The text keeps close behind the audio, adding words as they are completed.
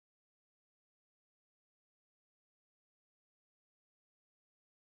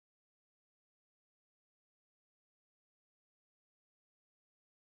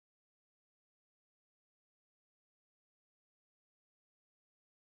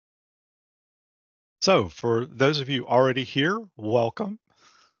So, for those of you already here, welcome.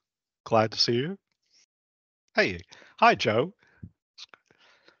 Glad to see you. Hey, hi, Joe.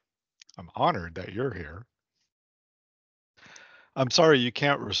 I'm honored that you're here. I'm sorry you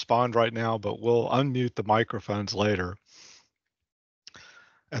can't respond right now, but we'll unmute the microphones later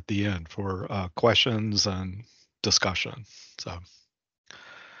at the end for questions and discussion. So,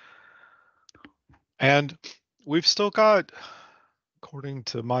 and we've still got, according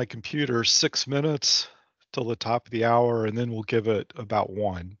to my computer, 6 minutes till the top of the hour, and then we'll give it about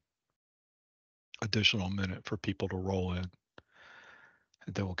 1 additional minute for people to roll in,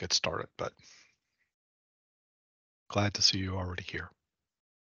 and then we'll get started. But glad to see you already here.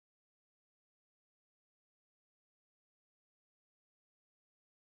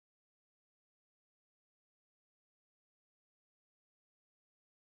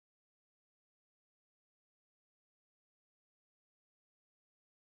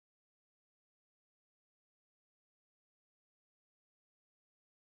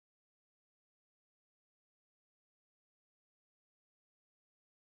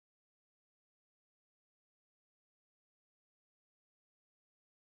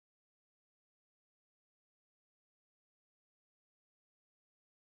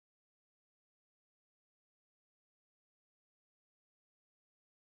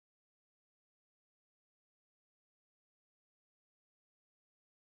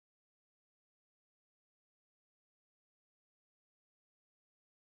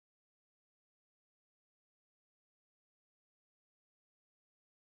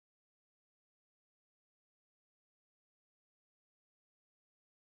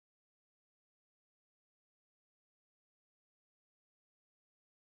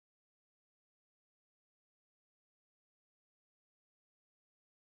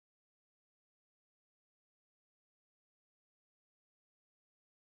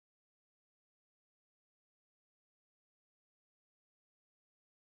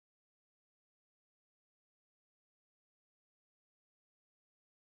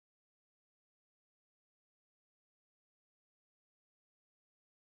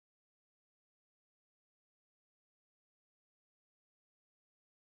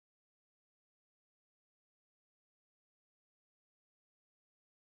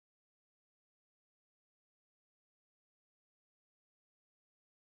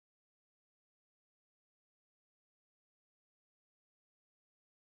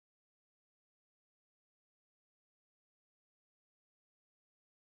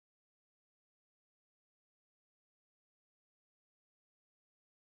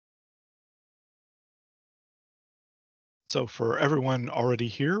 So for everyone already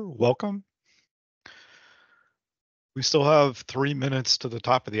here, welcome. We still have 3 minutes to the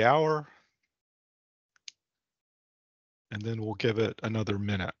top of the hour, and then we'll give it another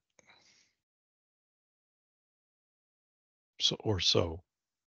minute or so.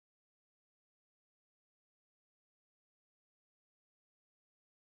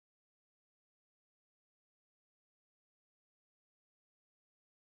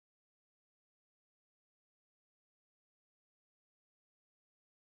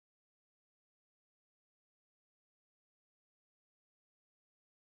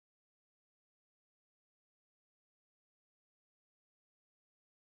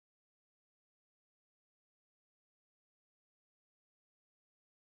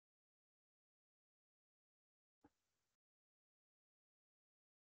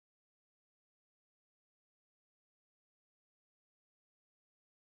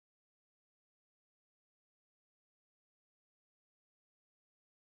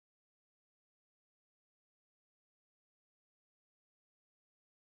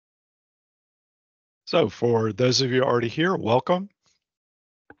 So for those of you already here, welcome.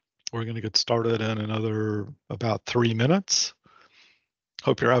 We're going to get started in another about 3 minutes.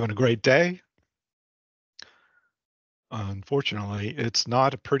 Hope you're having a great day. Unfortunately, it's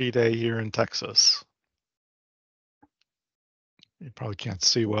not a pretty day here in Texas. You probably can't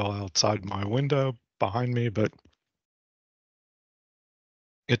see well outside my window behind me, but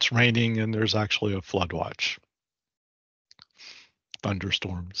it's raining and there's actually a flood watch.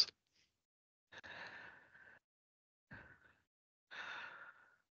 Thunderstorms.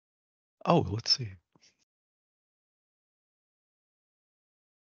 Oh, let's see.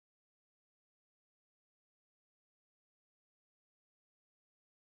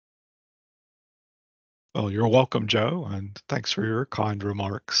 Well, you're welcome, Joe, and thanks for your kind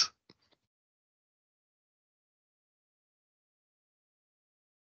remarks.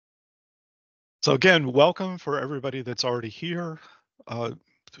 So again, welcome for everybody that's already here.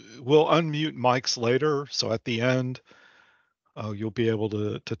 We'll unmute mics later, so at the end, you'll be able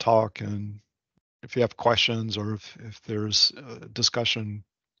to talk and if you have questions or if there's discussion.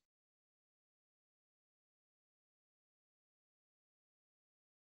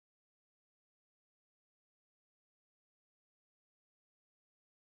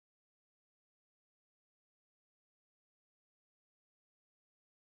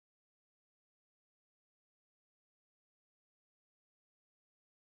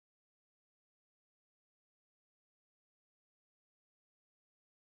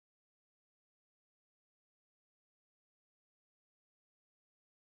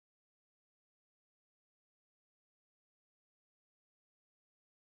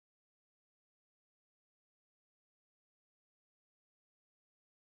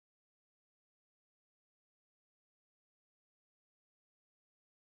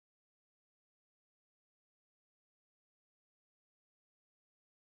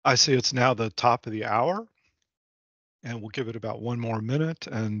 I see it's now the top of the hour, and we'll give it about 1 more minute,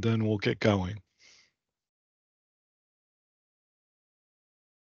 and then we'll get going.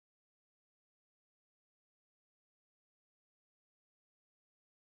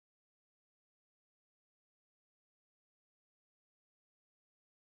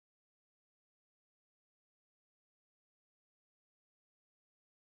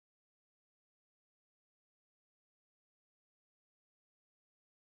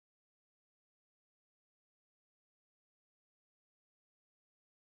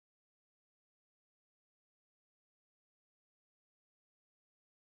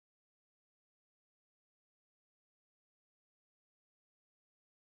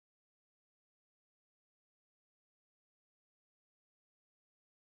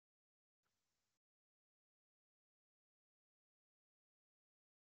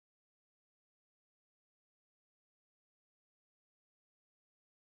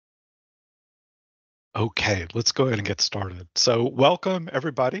 Okay, let's go ahead and get started. So welcome,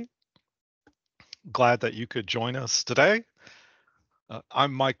 everybody. Glad that you could join us today.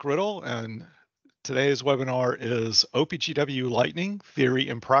 I'm Mike Riddle, and today's webinar is OPGW Lightning Theory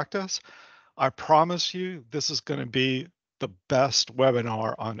and Practice. I promise you this is going to be the best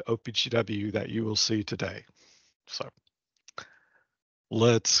webinar on OPGW that you will see today. So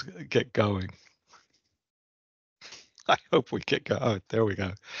let's get going. I hope we get going. Oh, there we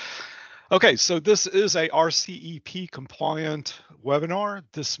go. Okay, so this is a RCEP compliant webinar.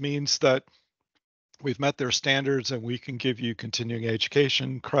 This means that we've met their standards and we can give you continuing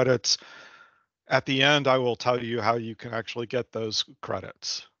education credits. At the end, I will tell you how you can actually get those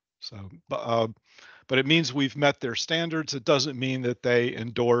credits. So, but it means we've met their standards. It doesn't mean that they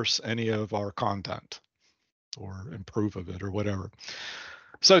endorse any of our content or improve of it or whatever.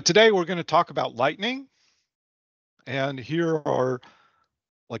 So today we're going to talk about lightning. And here are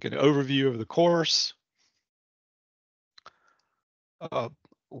like an overview of the course. Uh,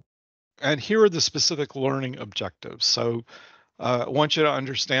 and here are the specific learning objectives. So I want you to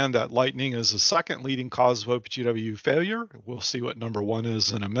understand that lightning is the second leading cause of OPGW failure. We'll see what number one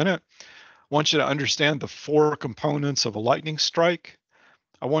is in a minute. I want you to understand the four components of a lightning strike.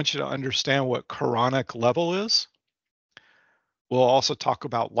 I want you to understand what chronic level is. We'll also talk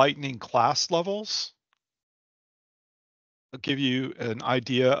about lightning class levels. I'll give you an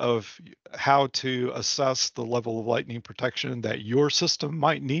idea of how to assess the level of lightning protection that your system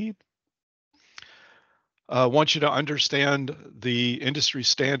might need. I want you to understand the industry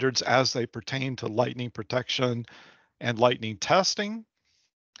standards as they pertain to lightning protection and lightning testing.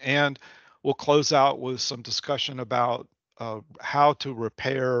 And we'll close out with some discussion about how to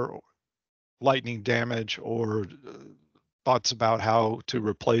repair lightning damage or thoughts about how to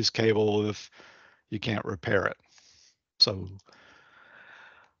replace cable if you can't repair it. So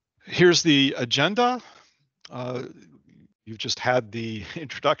here's the agenda. You've just had the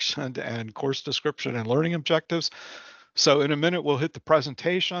introduction and course description and learning objectives. So in a minute, we'll hit the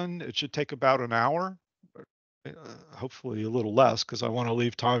presentation. It should take about an hour, hopefully a little less, because I want to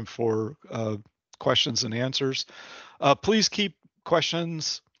leave time for questions and answers. Please keep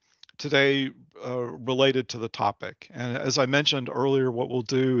questions today related to the topic. And as I mentioned earlier, what we'll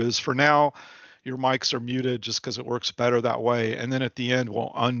do is for now, your mics are muted just because it works better that way. And then at the end,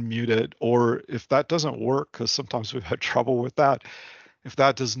 we'll unmute it. Or if that doesn't work, because sometimes we've had trouble with that, if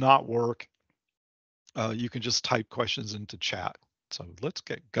that does not work, you can just type questions into chat. So let's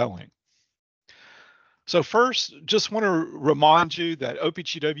get going. So first, just want to remind you that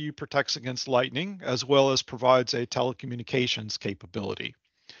OPGW protects against lightning as well as provides a telecommunications capability.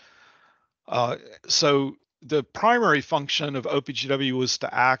 So the primary function of OPGW was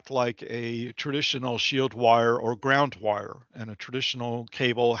to act like a traditional shield wire or ground wire, and a traditional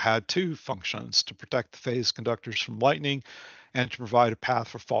cable had two functions: to protect the phase conductors from lightning and to provide a path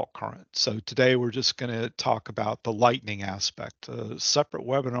for fault current. So today we're just going to talk about the lightning aspect, a separate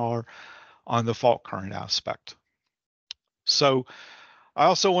webinar on the fault current aspect. So I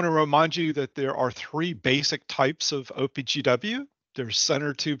also want to remind you that there are three basic types of OPGW. There's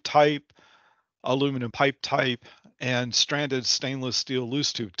center tube type, aluminum pipe type, and stranded stainless steel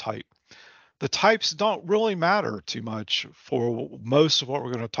loose tube type. The types don't really matter too much for most of what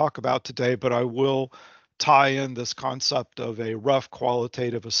we're going to talk about today, but I will tie in this concept of a rough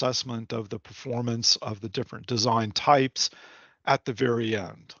qualitative assessment of the performance of the different design types at the very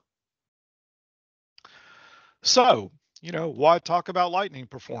end. So, why talk about lightning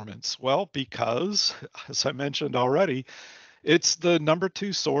performance? Well, because, as I mentioned already, it's the number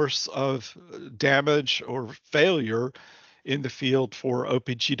two source of damage or failure in the field for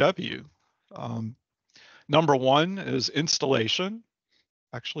OPGW. Number one is installation.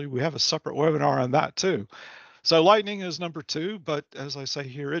 Actually, we have a separate webinar on that too. So lightning is number two, but as I say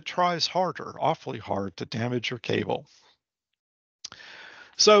here, it tries harder, awfully hard to damage your cable.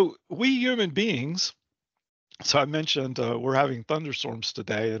 So we human beings, so I mentioned we're having thunderstorms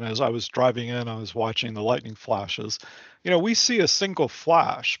today, and as I was driving in, I was watching the lightning flashes. We see a single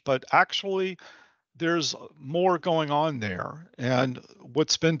flash, but actually there's more going on there. And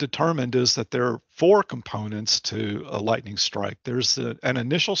what's been determined is that there are four components to a lightning strike. There's an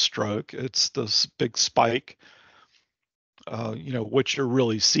initial stroke. It's this big spike, what you're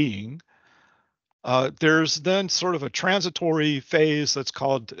really seeing. There's then sort of a transitory phase that's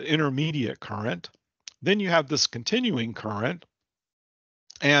called intermediate current. Then you have this continuing current,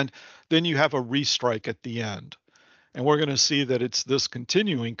 and then you have a restrike at the end. And we're going to see that it's this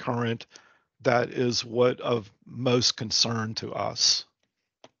continuing current that is what of most concern to us.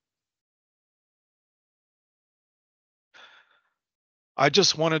 I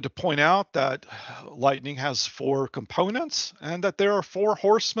just wanted to point out that lightning has four components and that there are four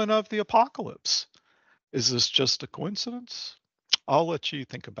horsemen of the apocalypse. Is this just a coincidence? I'll let you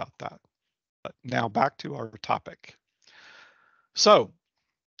think about that. But now back to our topic. So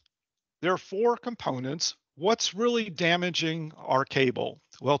there are four components. What's really damaging our cable?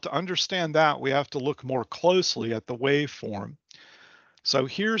 Well, to understand that, we have to look more closely at the waveform. So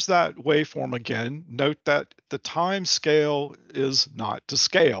here's that waveform again. Note that the time scale is not to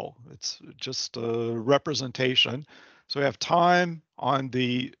scale. It's just a representation. So we have time on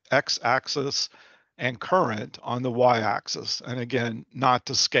the x-axis and current on the y-axis. And again, not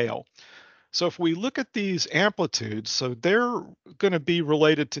to scale. So if we look at these amplitudes, so they're going to be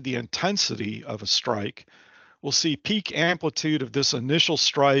related to the intensity of a strike. We'll see peak amplitude of this initial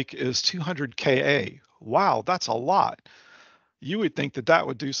strike is 200 Ka. Wow, that's a lot. You would think that that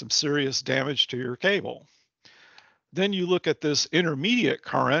would do some serious damage to your cable. Then you look at this intermediate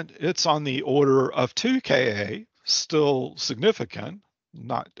current, it's on the order of 2 Ka, still significant,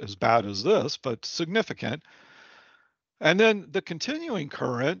 not as bad as this, but significant. And then the continuing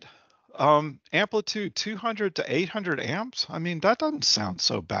current, amplitude 200 to 800 amps. I mean, that doesn't sound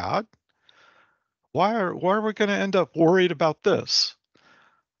so bad. Why are we going to end up worried about this?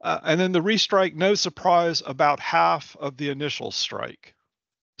 And then the restrike, no surprise, about half of the initial strike.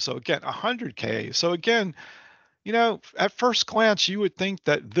 So again, 100 K. So again, at first glance, you would think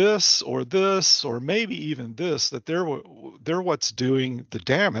that this, or maybe even this, that they're what's doing the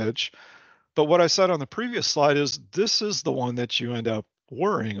damage. But what I said on the previous slide is this is the one that you end up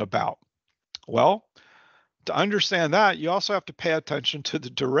worrying about. Well, to understand that, you also have to pay attention to the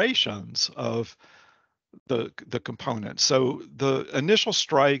durations of the components. So the initial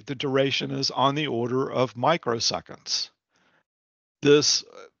strike, the duration is on the order of microseconds. This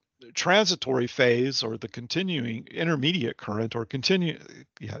transitory phase, or the continuing intermediate current,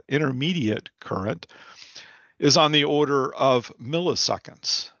 intermediate current, is on the order of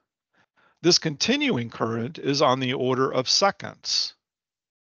milliseconds. This continuing current is on the order of seconds.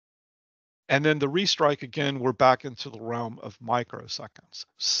 And then the restrike, again, we're back into the realm of microseconds.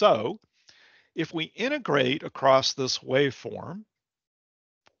 So if we integrate across this waveform,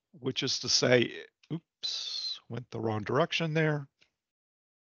 which is to say, oops, went the wrong direction there.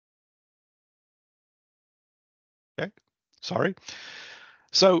 Okay, sorry.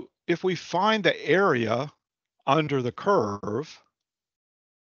 So if we find the area under the curve,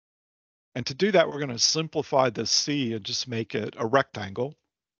 and to do that, we're going to simplify the C and just make it a rectangle.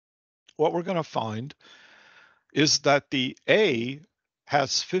 What we're going to find is that the A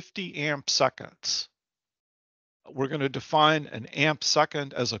has 50 amp seconds. We're going to define an amp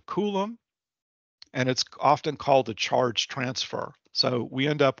second as a coulomb, and it's often called a charge transfer. So we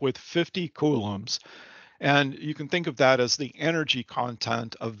end up with 50 coulombs, and you can think of that as the energy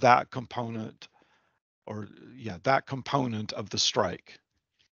content of that component or yeah, that component of the strike.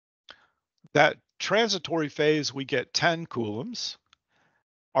 That transitory phase, we get 10 coulombs.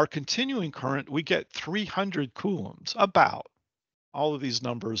 Our continuing current, we get 300 coulombs, about. All of these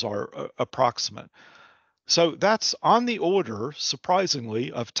numbers are approximate. So that's on the order,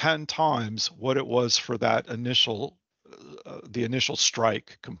 surprisingly, of 10 times what it was for that initial, the initial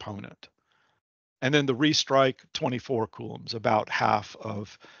strike component. And then the restrike, 24 coulombs, about half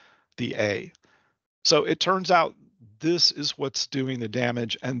of the A. So it turns out this is what's doing the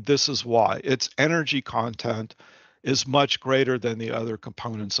damage, and this is why. Its energy content is much greater than the other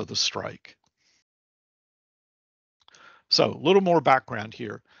components of the strike. So a little more background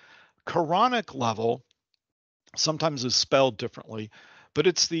here. Coronic level sometimes is spelled differently, but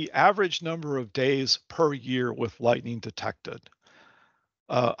it's the average number of days per year with lightning detected.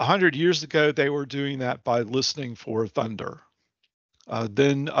 100 years ago, they were doing that by listening for thunder,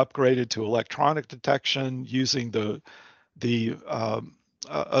 then upgraded to electronic detection using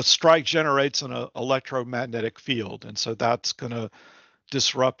a strike generates an electromagnetic field, and so that's going to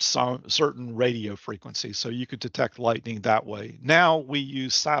disrupt some certain radio frequencies. So you could detect lightning that way. Now we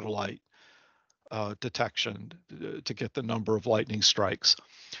use satellite detection to get the number of lightning strikes.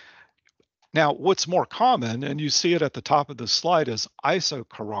 Now, what's more common, and you see it at the top of the slide, is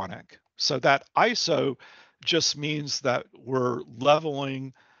isocoronic. So that iso just means that we're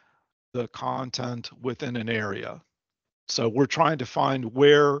leveling the content within an area. So we're trying to find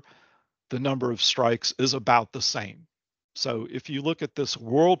where the number of strikes is about the same. So if you look at this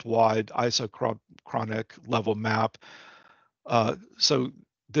worldwide isochronic level map, so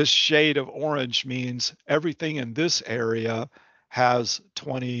this shade of orange means everything in this area has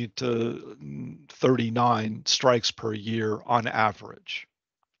 20 to 39 strikes per year on average.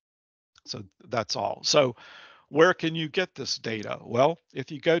 So that's all. So where can you get this data? Well,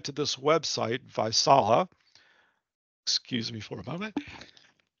 if you go to this website, Vaisala, excuse me for a moment,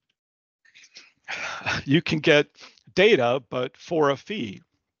 you can get data, but for a fee.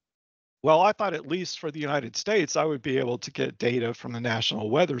 Well, I thought at least for the United States, I would be able to get data from the National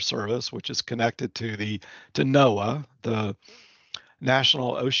Weather Service, which is connected to NOAA, the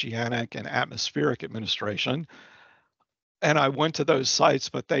National Oceanic and Atmospheric Administration. And I went to those sites,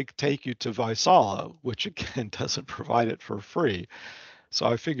 but they take you to Vaisala, which again doesn't provide it for free. So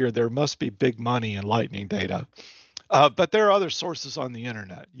I figured there must be big money in lightning data. But there are other sources on the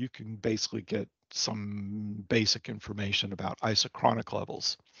internet. You can basically get some basic information about isochronic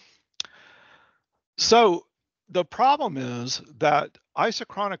levels. So the problem is that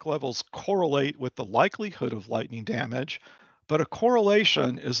isochronic levels correlate with the likelihood of lightning damage, but a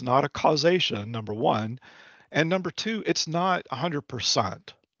correlation is not a causation, number one. And number two, it's not 100%,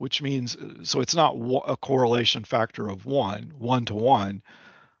 which means, so it's not a correlation factor of 1 to 1.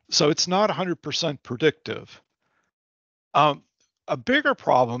 So it's not 100% predictive. A bigger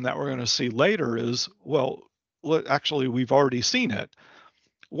problem that we're going to see later is, well, actually, we've already seen it.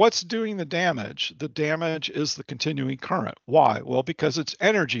 What's doing the damage? The damage is the continuing current. Why? Well, because its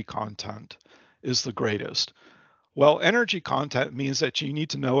energy content is the greatest. Well, energy content means that you need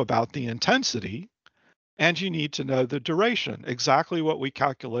to know about the intensity and you need to know the duration, exactly what we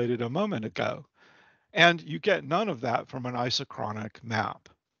calculated a moment ago. And you get none of that from an isochronic map.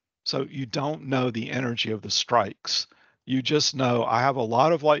 So you don't know the energy of the strikes. You just know I have a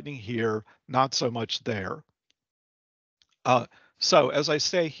lot of lightning here, not so much there. So as I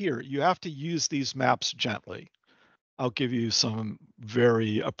say here, you have to use these maps gently. I'll give you some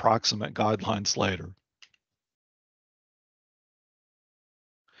very approximate guidelines later.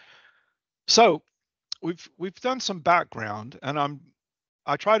 So we've done some background, and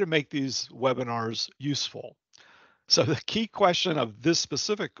I try to make these webinars useful. So the key question of this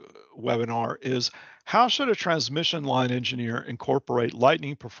specific webinar is, how should a transmission line engineer incorporate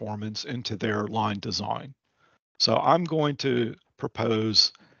lightning performance into their line design? So I'm going to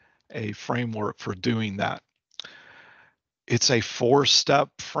propose a framework for doing that. It's a 4-step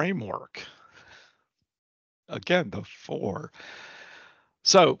framework. Again, the 4.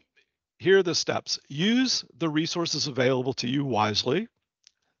 So here are the steps. Use the resources available to you wisely.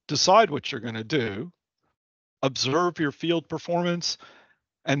 Decide what you're going to do. Observe your field performance,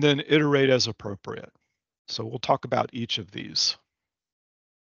 and then iterate as appropriate. So we'll talk about each of these.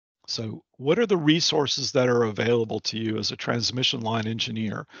 So what are the resources that are available to you as a transmission line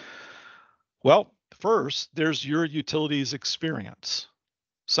engineer? Well, first, there's your utilities experience.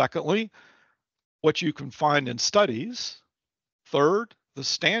 Secondly, what you can find in studies. Third, the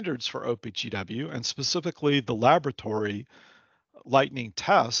standards for OPGW, and specifically the laboratory lightning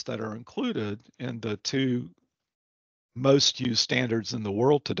tests that are included in the 2 most used standards in the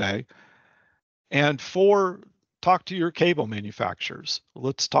world today. And 4, talk to your cable manufacturers.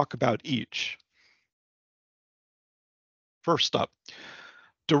 Let's talk about each. First up,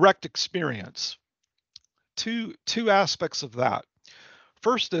 direct experience. Two aspects of that.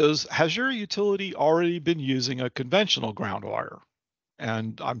 First is, has your utility already been using a conventional ground wire?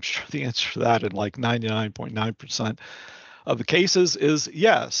 And I'm sure the answer to that in like 99.9% of the cases is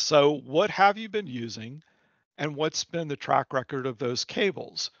yes. So what have you been using and what's been the track record of those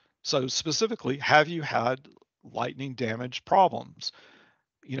cables? So specifically, have you had lightning damage problems?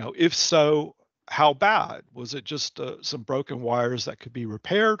 If so, how bad? Was it just some broken wires that could be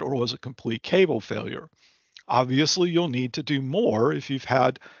repaired, or was it complete cable failure? Obviously, you'll need to do more if you've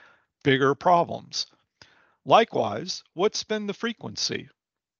had bigger problems. Likewise, what's been the frequency?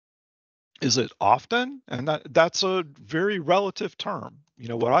 Is it often? And that's a very relative term.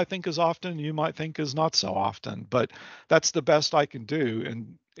 What I think is often, you might think is not so often, but that's the best I can do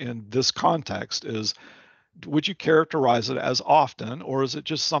in this context is, would you characterize it as often, or is it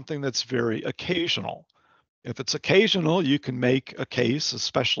just something that's very occasional? If it's occasional, you can make a case,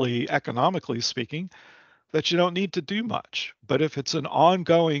 especially economically speaking, that you don't need to do much. But if it's an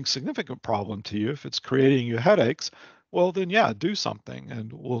ongoing significant problem to you, if it's creating you headaches, well, then yeah, do something.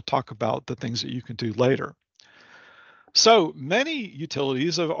 And we'll talk about the things that you can do later. So many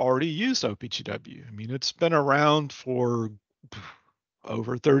utilities have already used OPGW. I mean, it's been around for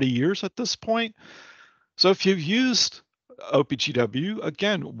over 30 years at this point. So if you've used OPGW,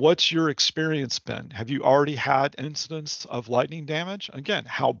 again, what's your experience been? Have you already had incidents of lightning damage? Again,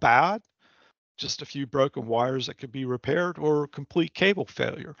 how bad? Just a few broken wires that could be repaired, or complete cable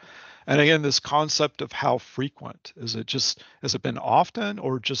failure? And again, this concept of how frequent, has it been often,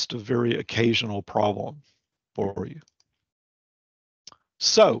 or just a very occasional problem for you?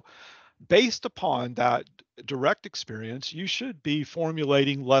 So based upon that direct experience, you should be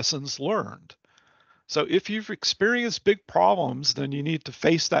formulating lessons learned. So if you've experienced big problems, then you need to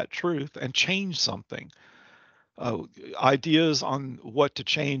face that truth and change something. uh, Ideas on what to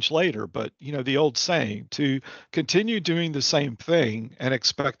change later. But the old saying, to continue doing the same thing and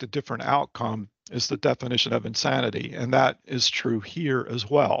expect a different outcome is the definition of insanity. And that is true here as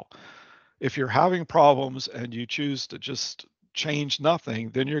well. If you're having problems and you choose to just change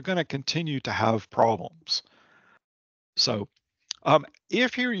nothing, then you're going to continue to have problems. So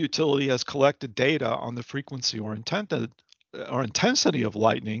if your utility has collected data on the frequency or intensity of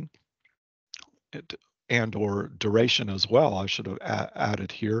lightning, it- and or duration as well, I should have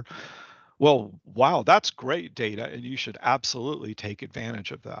added here. Well, wow, that's great data, and you should absolutely take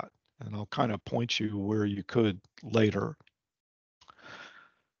advantage of that. And I'll kind of point you where you could later.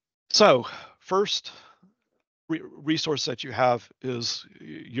 So first resource that you have is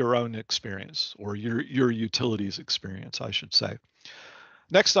your own experience, or your utilities experience, I should say.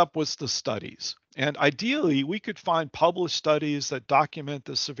 Next up was the studies. And ideally, we could find published studies that document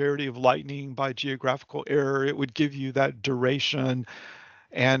the severity of lightning by geographical area. It would give you that duration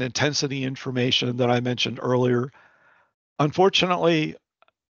and intensity information that I mentioned earlier. Unfortunately,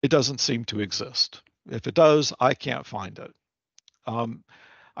 it doesn't seem to exist. If it does, I can't find it. Um,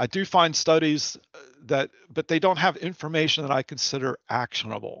 I do find studies but they don't have information that I consider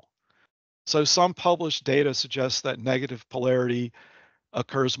actionable. So some published data suggests that negative polarity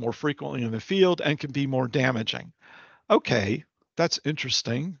occurs more frequently in the field and can be more damaging. Okay, that's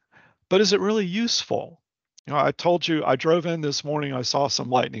interesting, but is it really useful? I told you I drove in this morning, I saw some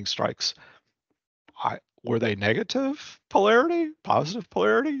lightning strikes. Were they negative polarity, positive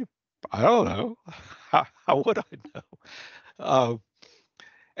polarity? I don't know. How would I know? Uh,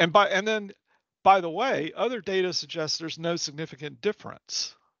 and then, by the way, other data suggests there's no significant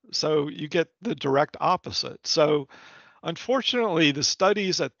difference. So you get the direct opposite. So unfortunately, the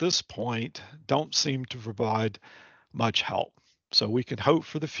studies at this point don't seem to provide much help. So we can hope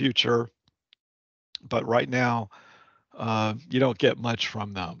for the future, but right now, you don't get much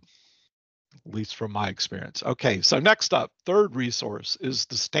from them, at least from my experience. Okay, so next up, third resource is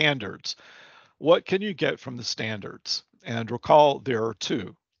the standards. What can you get from the standards? And recall there are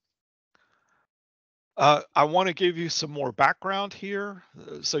two. I want to give you some more background here,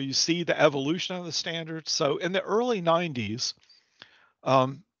 so you see the evolution of the standards. So in the early 90s,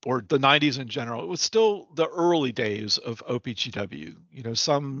 or the 90s in general, it was still the early days of OPGW.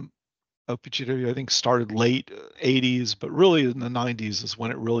 Some OPGW I think started late 80s, but really in the 90s is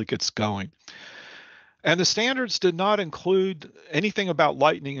when it really gets going. And the standards did not include anything about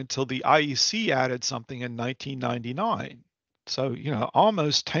lightning until the IEC added something in 1999. So,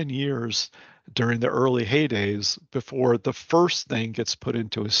 almost 10 years during the early heydays before the first thing gets put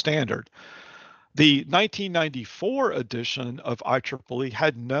into a standard. The 1994 edition of IEEE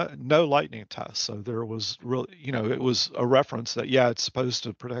had no lightning tests. So there was really, it was a reference that, yeah, it's supposed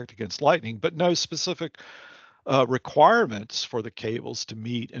to protect against lightning, but no specific requirements for the cables to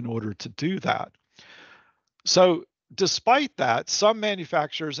meet in order to do that. So despite that, some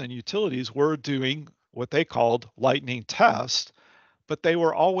manufacturers and utilities were doing what they called lightning tests, but they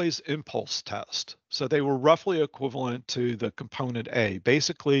were always impulse tests. So they were roughly equivalent to the component A.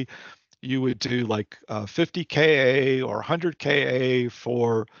 Basically, you would do like 50 kA or 100 kA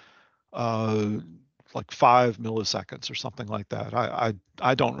for uh, like 5 milliseconds or something like that.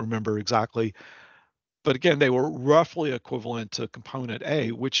 I don't remember exactly, but again, they were roughly equivalent to component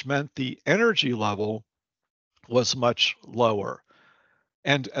A, which meant the energy level was much lower.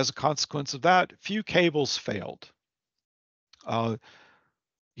 And as a consequence of that, few cables failed. Uh,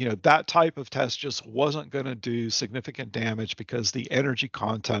 that type of test just wasn't going to do significant damage because the energy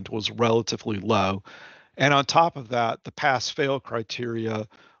content was relatively low. And on top of that, the pass-fail criteria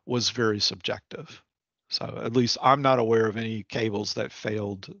was very subjective. So at least I'm not aware of any cables that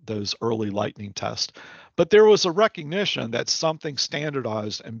failed those early lightning tests. But there was a recognition that something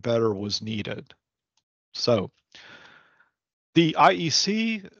standardized and better was needed. So the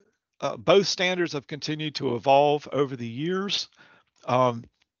IEC, both standards have continued to evolve over the years.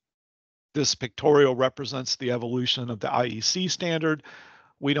 This pictorial represents the evolution of the IEC standard.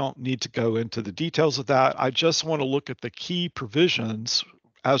 We don't need to go into the details of that. I just want to look at the key provisions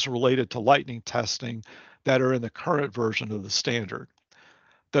as related to lightning testing that are in the current version of the standard.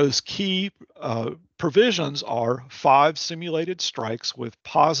 Those key provisions are 5 simulated strikes with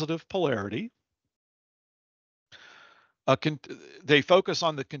positive polarity. They focus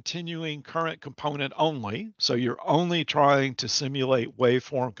on the continuing current component only, so you're only trying to simulate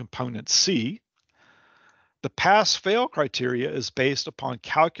waveform component C. The pass-fail criteria is based upon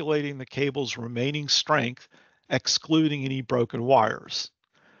calculating the cable's remaining strength, excluding any broken wires.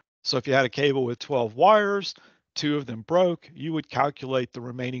 So if you had a cable with 12 wires, 2 of them broke, you would calculate the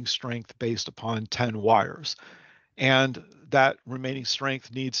remaining strength based upon 10 wires. And that remaining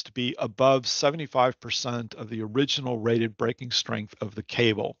strength needs to be above 75% of the original rated breaking strength of the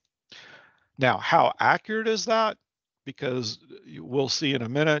cable. Now, how accurate is that? Because we'll see in a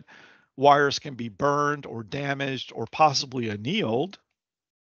minute, wires can be burned or damaged or possibly annealed.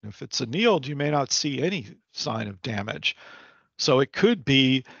 If it's annealed, you may not see any sign of damage. So it could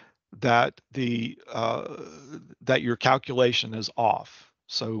be that that your calculation is off.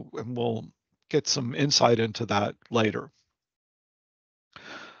 So, and we'll get some insight into that later.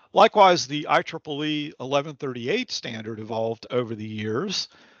 Likewise, the IEEE 1138 standard evolved over the years,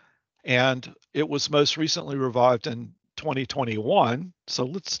 and it was most recently revived in 2021. So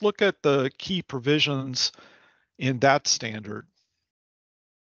let's look at the key provisions in that standard.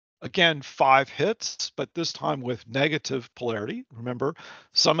 Again, 5 hits, but this time with negative polarity. Remember,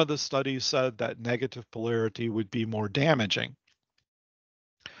 some of the studies said that negative polarity would be more damaging.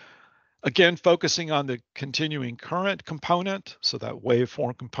 Again, focusing on the continuing current component, so that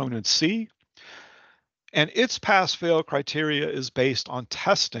waveform component C. And its pass-fail criteria is based on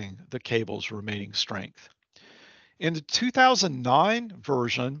testing the cable's remaining strength. In the 2009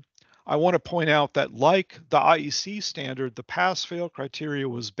 version, I want to point out that like the IEC standard, the pass-fail criteria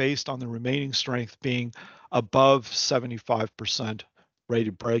was based on the remaining strength being above 75%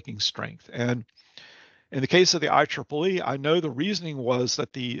 rated breaking strength. And in the case of the IEEE, I know the reasoning was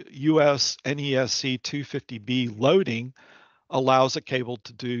that the US NESC 250B loading allows a cable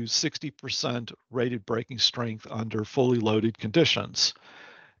to do 60% rated breaking strength under fully loaded conditions.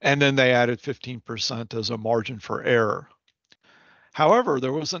 And then they added 15% as a margin for error. However,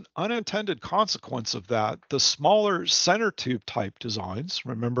 there was an unintended consequence of that. The smaller center tube type designs,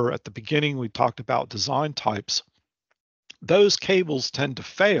 remember at the beginning we talked about design types, those cables tend to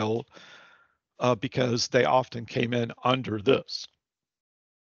fail because they often came in under this.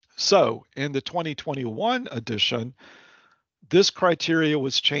 So in the 2021 edition, this criteria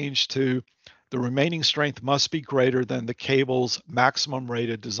was changed to the remaining strength must be greater than the cable's maximum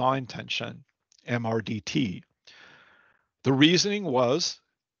rated design tension, MRDT. The reasoning was,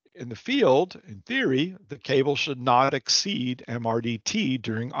 in the field, in theory, the cable should not exceed MRDT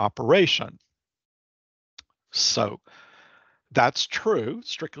during operation. So that's true,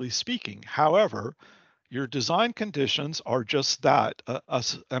 strictly speaking. However, your design conditions are just that,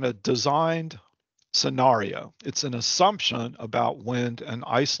 a designed scenario. It's an assumption about wind and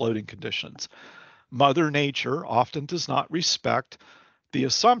ice loading conditions. Mother Nature often does not respect the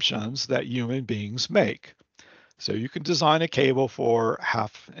assumptions that human beings make. So you can design a cable for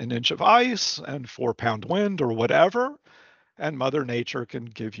 1/2 inch of ice and 4-pound wind or whatever, and Mother Nature can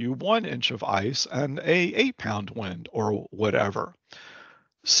give you 1 inch of ice and a 8-pound wind or whatever.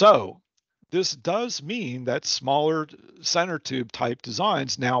 So this does mean that smaller center tube type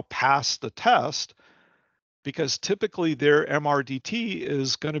designs now pass the test because typically their MRDT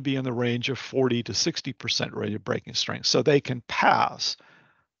is going to be in the range of 40 to 60% radiative breaking strength. So they can pass.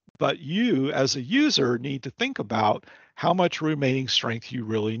 But you, as a user, need to think about how much remaining strength you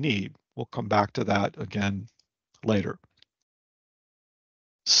really need. We'll come back to that again later.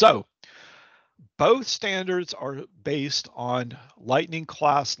 So both standards are based on lightning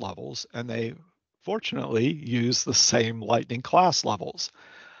class levels, and they fortunately use the same lightning class levels.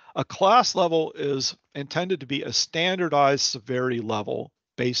 A class level is intended to be a standardized severity level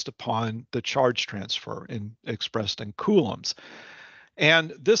based upon the charge transfer expressed in coulombs.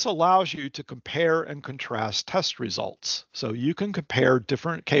 And this allows you to compare and contrast test results. So you can compare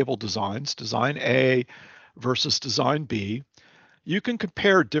different cable designs, design A versus design B. You can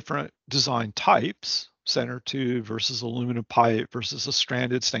compare different design types, center tube versus aluminum pipe versus a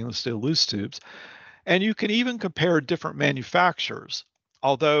stranded stainless steel loose tubes. And you can even compare different manufacturers.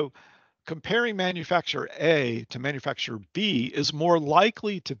 Although comparing manufacturer A to manufacturer B is more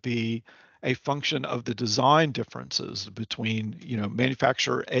likely to be a function of the design differences between,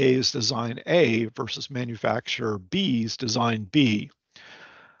 manufacturer A's design A versus manufacturer B's design B.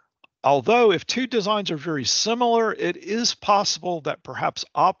 Although if two designs are very similar, it is possible that perhaps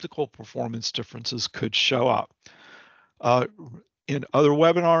optical performance differences could show up. In other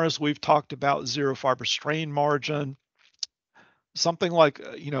webinars, we've talked about zero fiber strain margin, something like,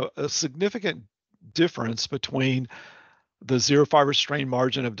 a significant difference between the zero fiber strain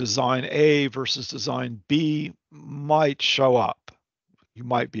margin of design A versus design B might show up. You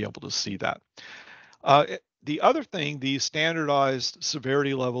might be able to see that. The other thing these standardized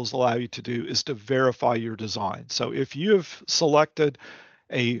severity levels allow you to do is to verify your design. So if you have selected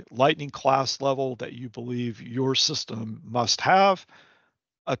a lightning class level that you believe your system must have,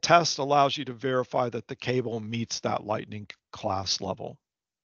 a test allows you to verify that the cable meets that lightning class level.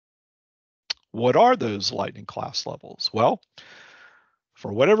 What are those lightning class levels? Well,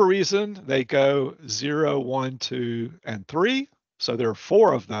 for whatever reason, they go 0, 1, 2, and 3. So there are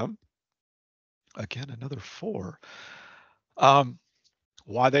 4 of them. Again, another 4.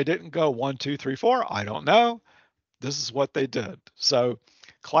 Why they didn't go 1, 2, 3, 4, I don't know. This is what they did. So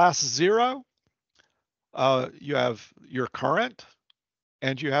class 0, you have your current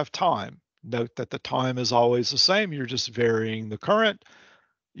and you have time. Note that the time is always the same. You're just varying the current.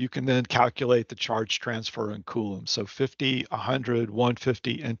 You can then calculate the charge transfer in coulombs. So 50, 100,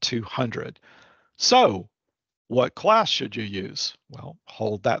 150, and 200. So what class should you use? Well,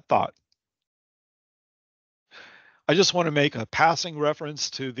 hold that thought. I just want to make a passing reference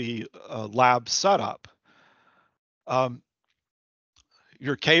to the lab setup.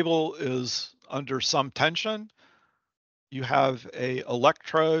 Your cable is under some tension. You have a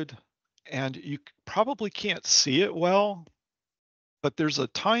electrode, and you probably can't see it well, but there's a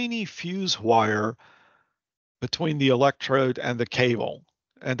tiny fuse wire between the electrode and the cable,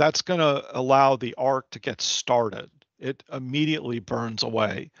 and that's going to allow the arc to get started. It immediately burns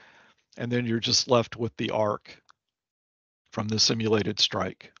away, and then you're just left with the arc from the simulated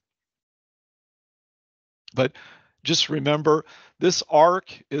strike. But just remember, this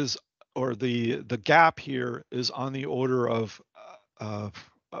arc is, or the gap here is on the order of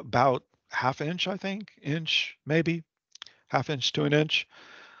about ½ inch, I think, inch, maybe ½ inch to an inch.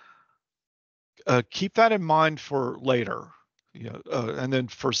 Keep that in mind for later, and then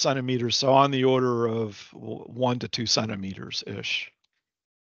for centimeters, so on the order of 1 to 2 centimeters ish.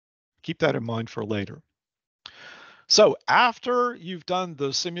 Keep that in mind for later. So after you've done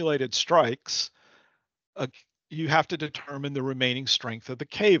the simulated strikes, you have to determine the remaining strength of the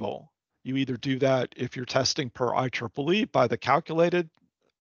cable. You either do that if you're testing per IEEE by the calculated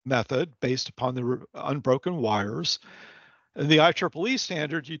method based upon the unbroken wires. In the IEEE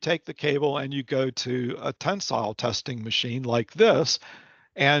standard, you take the cable and you go to a tensile testing machine like this,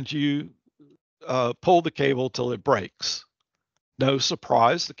 and you pull the cable till it breaks. No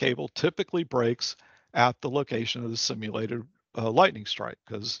surprise, the cable typically breaks at the location of the simulated lightning strike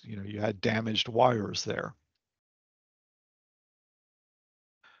because you had damaged wires there.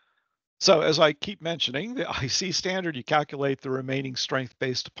 So as I keep mentioning, the IC standard, you calculate the remaining strength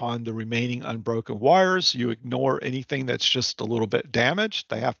based upon the remaining unbroken wires. You ignore anything that's just a little bit damaged.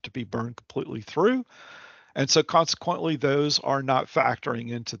 They have to be burned completely through. And so consequently, those are not factoring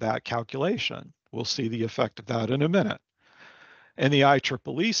into that calculation. We'll see the effect of that in a minute. In the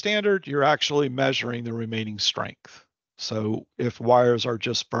IEEE standard, you're actually measuring the remaining strength. So if wires are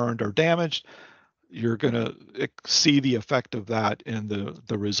just burned or damaged, you're going to see the effect of that in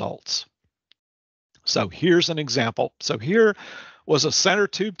the results. So here's an example. So here was a center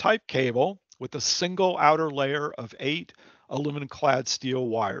tube type cable with a single outer layer of 8 aluminum clad steel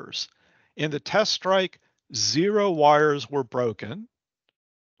wires. In the test strike, 0 wires were broken,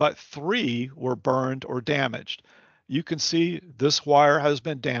 but 3 were burned or damaged. You can see this wire has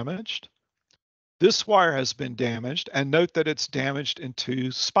been damaged. This wire has been damaged, and note that it's damaged in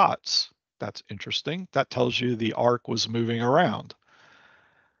 2 spots. That's interesting. That tells you the arc was moving around.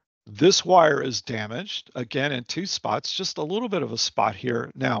 This wire is damaged, again, in 2 spots, just a little bit of a spot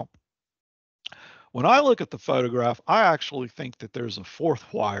here. Now, when I look at the photograph, I actually think that there's a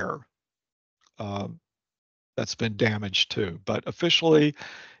 4th wire that's been damaged too, but officially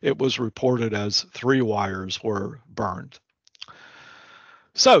it was reported as 3 wires were burned.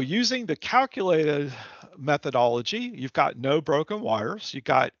 So using the calculated methodology, you've got no broken wires, you've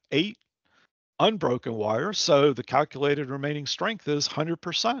got 8 unbroken wires, so the calculated remaining strength is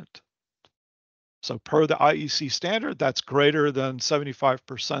 100%. So per the IEC standard, that's greater than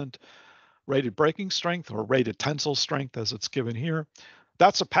 75% rated breaking strength or rated tensile strength as it's given here.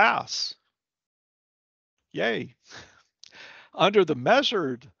 That's a pass. Yay. Under the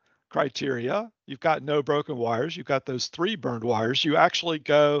measured criteria, you've got no broken wires, you've got those 3 burned wires. You actually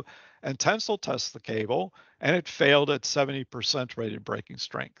go and tensile test the cable, and it failed at 70% rated breaking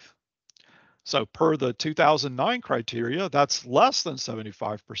strength. So per the 2009 criteria, that's less than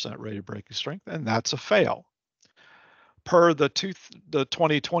 75% rated breaking strength, and that's a fail. Per the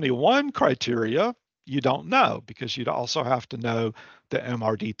 2021 criteria, you don't know because you'd also have to know the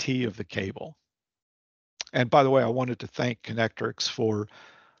MRDT of the cable. And by the way, I wanted to thank Connectrix for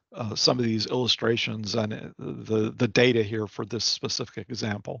some of these illustrations and the data here for this specific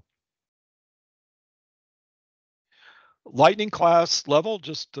example. Lightning class level,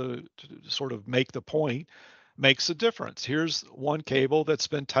 just to sort of make the point, makes a difference. Here's one cable that's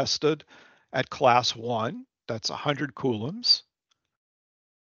been tested at class 1. That's 100 coulombs.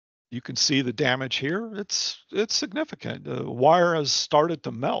 You can see the damage here. It's significant. The wire has started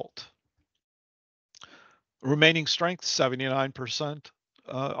to melt. Remaining strength, 79%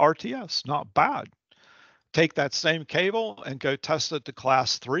 RTS, not bad. Take that same cable and go test it to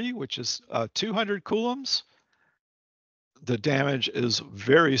class 3, which is 200 coulombs. The damage is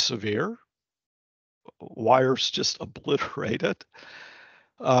very severe. Wires just obliterated.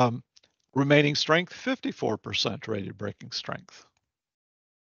 Remaining strength, 54% rated breaking strength.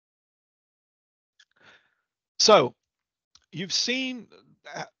 So you've seen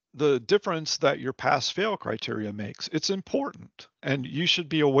the difference that your pass-fail criteria makes. It's important, and you should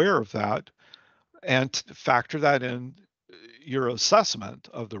be aware of that and factor that in your assessment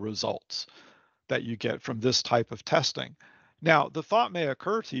of the results that you get from this type of testing. Now, the thought may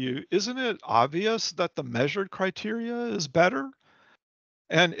occur to you, isn't it obvious that the measured criteria is better?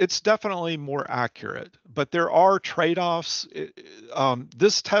 And it's definitely more accurate, but there are trade-offs.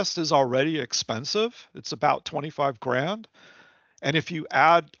 This test is already expensive. It's about 25 grand. And if you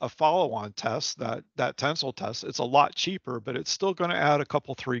add a follow-on test, that tensile test, it's a lot cheaper, but it's still going to add a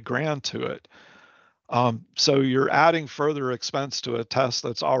couple, 3 grand to it. So you're adding further expense to a test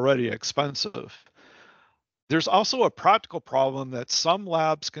that's already expensive. There's also a practical problem that some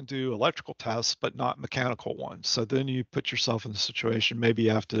labs can do electrical tests, but not mechanical ones. So then you put yourself in the situation, maybe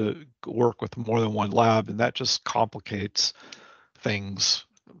you have to work with more than one lab, and that just complicates things.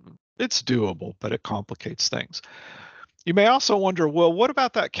 It's doable, but it complicates things. You may also wonder, well, what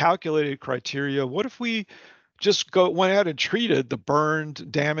about that calculated criteria? What if we just went ahead and treated the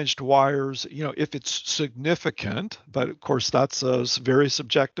burned, damaged wires, if it's significant, but of course that's a very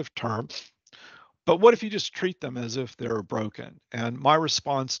subjective term. But what if you just treat them as if they're broken? And my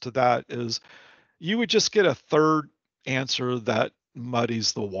response to that is you would just get a third answer that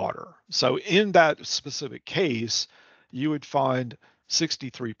muddies the water. So in that specific case, you would find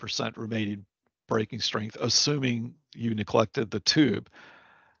 63% remaining breaking strength, assuming you neglected the tube.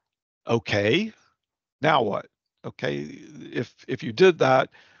 Okay, now what? Okay, if you did that,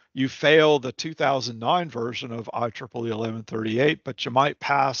 you fail the 2009 version of IEEE 1138, but you might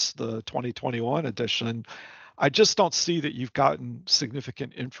pass the 2021 edition. I just don't see that you've gotten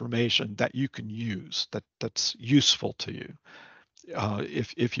significant information that you can use that's useful to you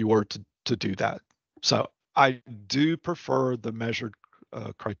if you were to do that. So I do prefer the measured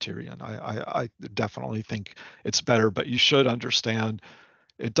criterion. I definitely think it's better, but you should understand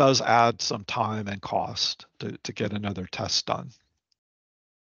it does add some time and cost to get another test done.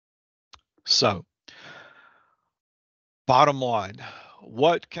 So bottom line,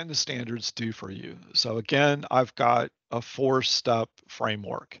 what can the standards do for you? So again, I've got a 4-step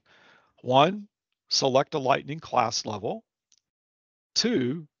framework. 1, select a lightning class level.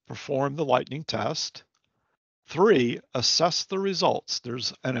 2, perform the lightning test. 3, assess the results.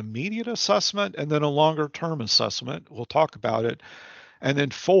 There's an immediate assessment and then a longer term assessment. We'll talk about it. And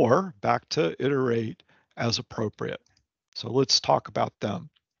then 4, back to iterate as appropriate. So let's talk about them.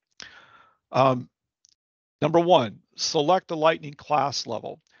 Number 1, select a lightning class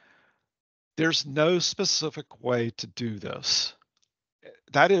level. There's no specific way to do this.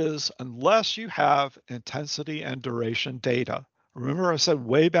 That is, unless you have intensity and duration data. Remember I said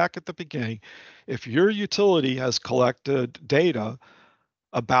way back at the beginning, if your utility has collected data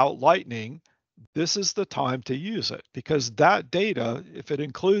about lightning, this is the time to use it, because that data, if it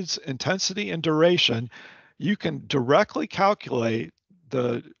includes intensity and duration, you can directly calculate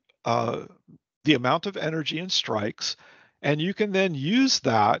the amount of energy in strikes, and you can then use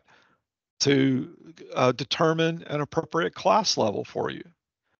that to determine an appropriate class level for you.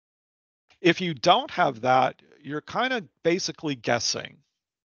 If you don't have that, you're kind of basically guessing.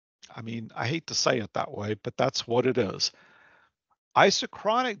 I mean, I hate to say it that way, but that's what it is.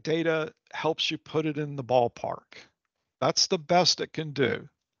 Isochronic data helps you put it in the ballpark. That's the best it can do.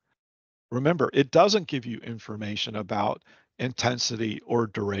 Remember, it doesn't give you information about intensity or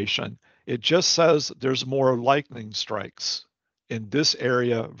duration. It just says there's more lightning strikes in this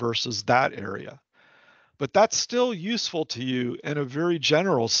area versus that area. But that's still useful to you in a very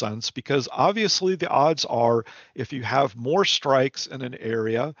general sense, because obviously the odds are if you have more strikes in an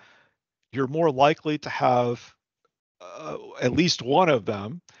area, you're more likely to have at least one of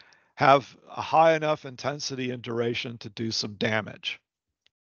them have a high enough intensity and duration to do some damage.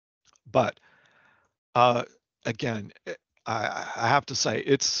 But again, I have to say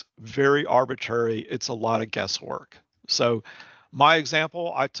it's very arbitrary. It's a lot of guesswork. So my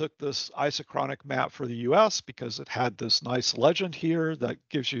example, I took this isochronic map for the US because it had this nice legend here that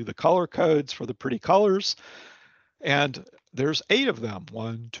gives you the color codes for the pretty colors. And there's 8 of them.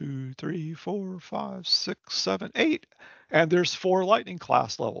 1, 2, 3, 4, 5, 6, 7, 8. And there's 4 lightning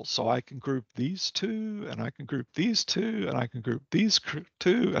class levels. So I can group these 2, and I can group these 2, and I can group these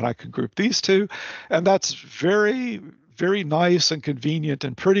 2, and I can group these 2. And that's very, very nice and convenient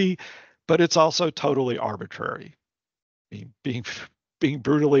and pretty, but it's also totally arbitrary. Being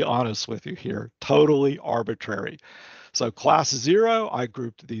brutally honest with you here, totally arbitrary. So class 0, I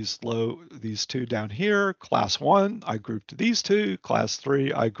grouped these 2 down here. Class 1, I grouped these 2. Class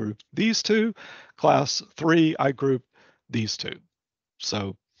 3, I grouped these 2. Class 3, I grouped these 2.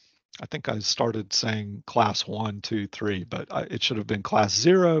 So I think I started saying class 1, 2, 3, but it should have been class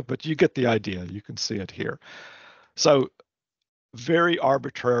 0, but you get the idea. You can see it here. So very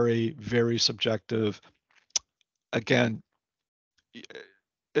arbitrary, very subjective. Again,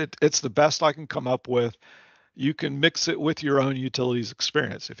 it's the best I can come up with. You can mix it with your own utilities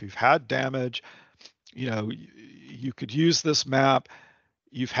experience. If you've had damage, you could use this map.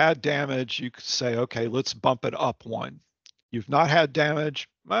 You've had damage, you could say, okay, let's bump it up 1. You've not had damage,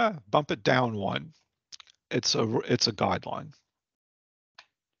 bump it down 1. It's a guideline.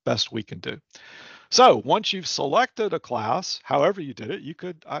 Best we can do. So once you've selected a class, however you did it, you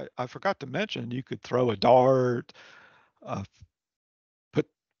could, I forgot to mention, you could throw a dart,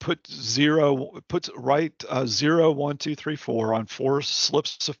 write 0, 1, 2, 3, 4 on 4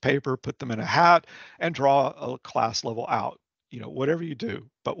 slips of paper, put them in a hat, and draw a class level out. Whatever you do,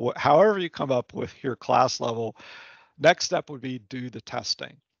 but however you come up with your class level, next step would be do the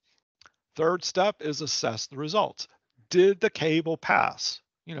testing. Third step is assess the results. Did the cable pass?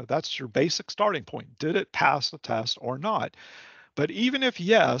 That's your basic starting point. Did it pass the test or not? But even if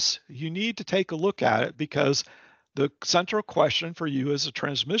yes, you need to take a look at it, because the central question for you as a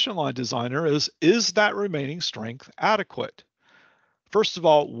transmission line designer is that remaining strength adequate? First of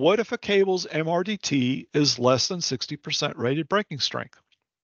all, what if a cable's MRDT is less than 60% rated breaking strength?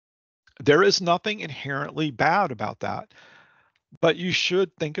 There is nothing inherently bad about that, but you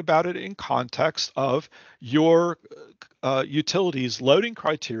should think about it in context of your utility's loading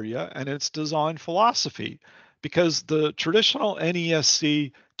criteria and its design philosophy, because the traditional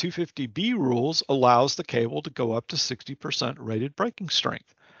NESC 250B rules allows the cable to go up to 60% rated breaking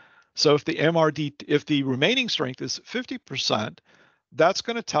strength. So if the remaining strength is 50%, that's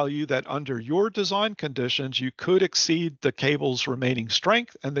going to tell you that under your design conditions, you could exceed the cable's remaining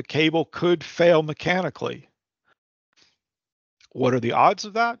strength and the cable could fail mechanically. What are the odds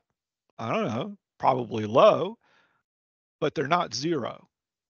of that? I don't know, probably low, but they're not 0.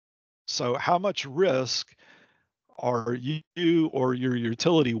 So how much risk are you or your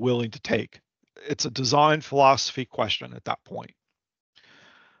utility willing to take? It's a design philosophy question at that point.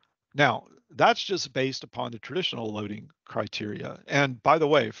 Now, that's just based upon the traditional loading criteria. And by the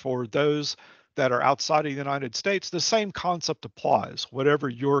way, for those that are outside of the United States, the same concept applies. Whatever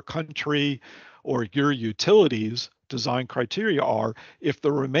your country or your utilities design criteria are, if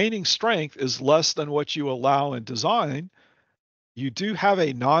the remaining strength is less than what you allow in design, you do have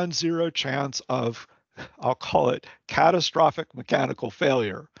a non-zero chance of, I'll call it, catastrophic mechanical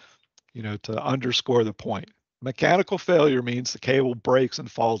failure, to underscore the point. Mechanical failure means the cable breaks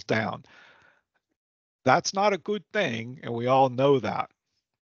and falls down. That's not a good thing, and we all know that.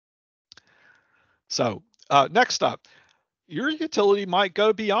 So next up, your utility might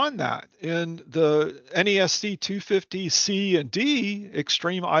go beyond that. In the NESC 250C and D,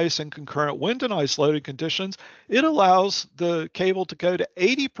 extreme ice and concurrent wind and ice loading conditions, it allows the cable to go to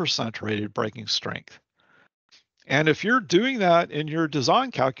 80% rated breaking strength. And if you're doing that in your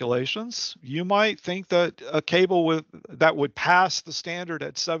design calculations, you might think that a cable that would pass the standard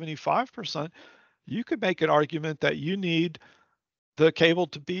at 75%, you could make an argument that you need the cable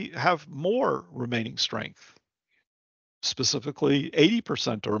to have more remaining strength, specifically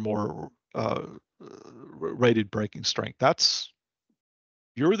 80% or more rated breaking strength.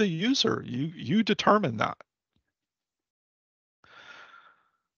 You're the user. You determine that.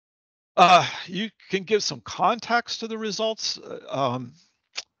 You can give some context to the results.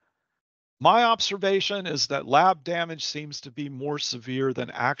 My observation is that lab damage seems to be more severe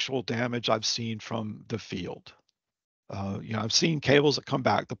than actual damage I've seen from the field. I've seen cables that come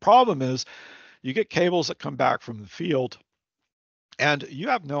back. The problem is you get cables that come back from the field and you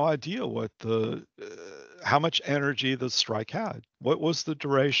have no idea how much energy the strike had. What was the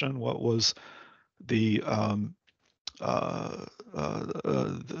duration? What was the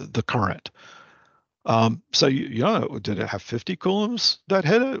current? So you don't know, did it have 50 coulombs that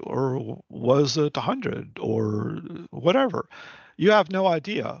hit it, or was it 100 or whatever? You have no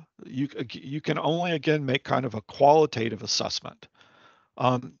idea. You can only again make kind of a qualitative assessment.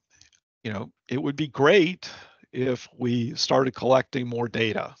 It would be great if we started collecting more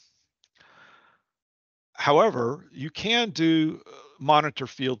data. However, you can monitor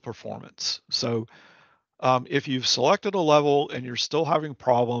field performance. So if you've selected a level and you're still having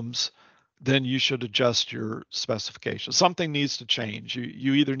problems, then you should adjust your specifications. Something needs to change.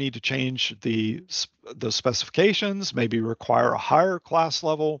 You either need to change the specifications, maybe require a higher class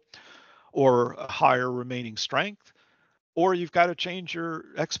level or a higher remaining strength, or you've got to change your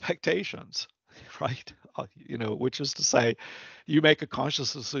expectations, right? Which is to say, you make a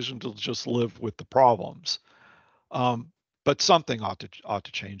conscious decision to just live with the problems. But something ought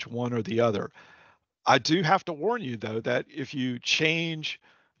to change, one or the other. I do have to warn you, though, that if you change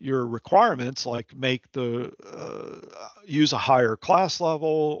your requirements, like use a higher class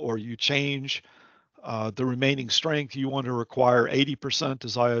level, or you change the remaining strength, you want to require 80%,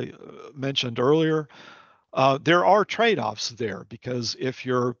 as I mentioned earlier, there are trade-offs there, because if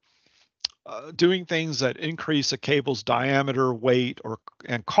you're doing things that increase a cable's diameter, weight,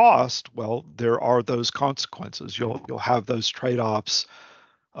 and cost, well, there are those consequences. You'll have those trade-offs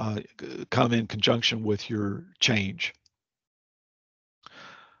come in conjunction with your change.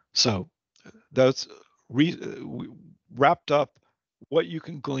 So that's wrapped up what you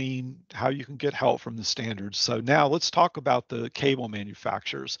can glean, how you can get help from the standards. So now let's talk about the cable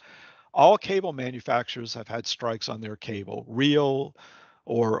manufacturers. All cable manufacturers have had strikes on their cable, real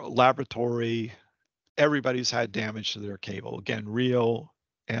or laboratory. Everybody's had damage to their cable, again, real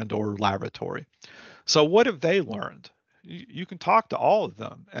and or laboratory. So what have they learned? You can talk to all of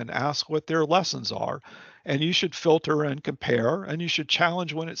them and ask what their lessons are, and you should filter and compare, and you should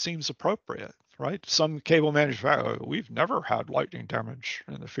challenge when it seems appropriate, right? Some cable manufacturers, we've never had lightning damage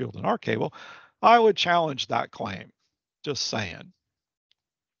in the field in our cable. I would challenge that claim, just saying.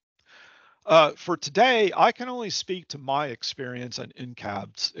 For today, I can only speak to my experience and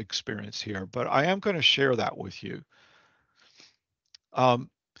INCAB's experience here, but I am going to share that with you.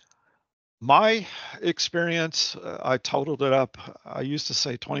 My experience, I totaled it up. I used to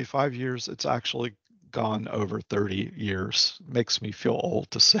say 25 years. It's actually gone over 30 years. Makes me feel old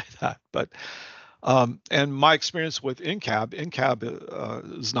to say that. But and my experience with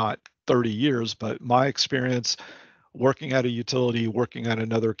INCAB is not 30 years, but my experience working at a utility, working at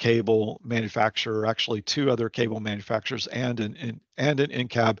another cable manufacturer, actually two other cable manufacturers, and an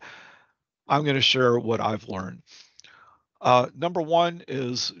INCAB, I'm going to share what I've learned. Number one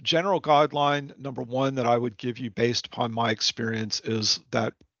is general guideline. Number one that I would give you based upon my experience is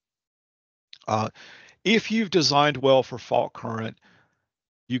that if you've designed well for fault current,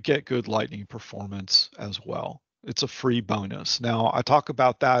 you get good lightning performance as well. It's a free bonus. Now, I talk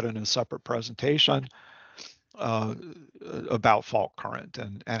about that in a separate presentation about fault current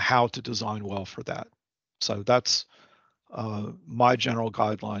and how to design well for that. So that's my general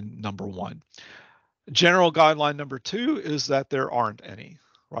guideline number one. General guideline number two is that there aren't any,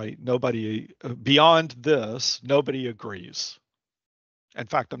 right? Nobody beyond this, nobody agrees. In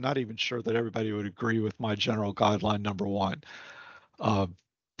fact, I'm not even sure that everybody would agree with my general guideline number one. Uh,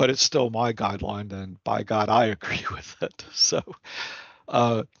 but it's still my guideline, and by God, I agree with it. So,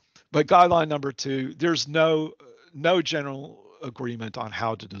 uh, but guideline number two, there's no general agreement on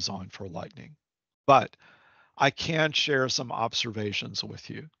how to design for lightning, but I can share some observations with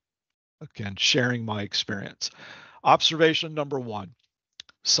you. Again, sharing my experience. Observation number one,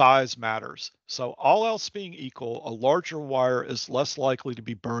 size matters. So all else being equal, a larger wire is less likely to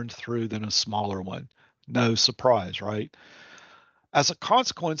be burned through than a smaller one. No surprise, right? As a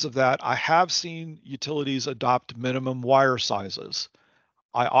consequence of that, I have seen utilities adopt minimum wire sizes.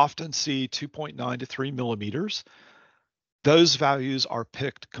 I often see 2.9 to 3 millimeters. Those values are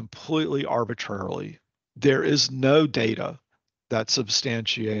picked completely arbitrarily. There is no data that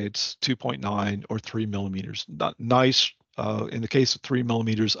substantiates 2.9 or 3 millimeters. Nice, in the case of 3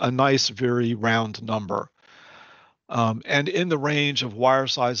 millimeters, a nice, very round number. And in the range of wire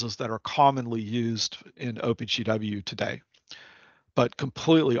sizes that are commonly used in OPGW today, but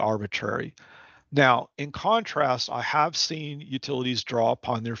completely arbitrary. Now, in contrast, I have seen utilities draw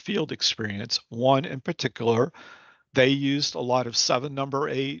upon their field experience. One in particular, they used a lot of 7 No.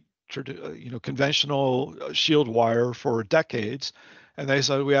 8 conventional shield wire for decades, and they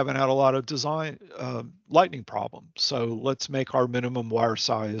said we haven't had a lot of design lightning problems, so let's make our minimum wire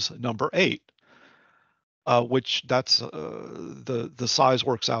size number 8, which that's the size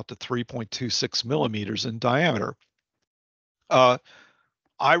works out to 3.26 millimeters in diameter.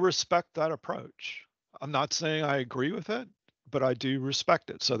 I respect that approach. I'm not saying I agree with it, but I do respect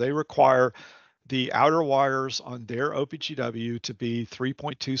it. So they require the outer wires on their OPGW to be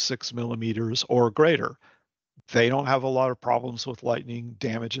 3.26 millimeters or greater. They don't have a lot of problems with lightning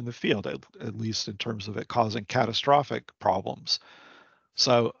damage in the field, at least in terms of it causing catastrophic problems.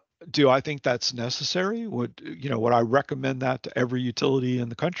 So do I think that's necessary? Would I recommend that to every utility in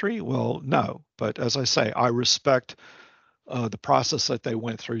the country? Well, no. But as I say, I respect the process that they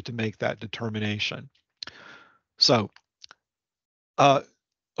went through to make that determination. So uh,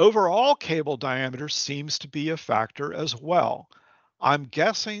 overall cable diameter seems to be a factor as well. I'm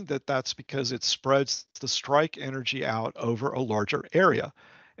guessing that that's because it spreads the strike energy out over a larger area.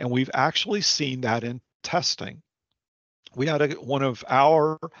 And we've actually seen that in testing. We had one of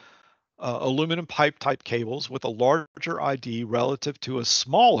our aluminum pipe type cables with a larger ID relative to a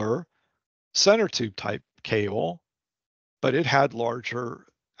smaller center tube type cable, but it had larger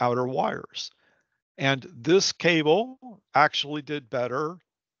outer wires. And this cable actually did better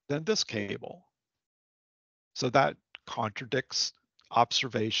than this cable. So that contradicts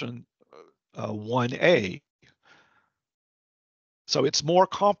observation 1A. So it's more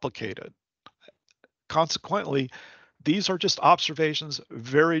complicated. Consequently, these are just observations,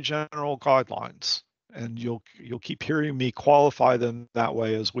 very general guidelines, and you'll keep hearing me qualify them that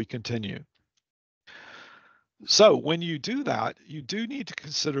way as we continue. So when you do that, you do need to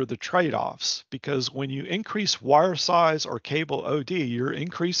consider the trade-offs, because when you increase wire size or cable OD, you're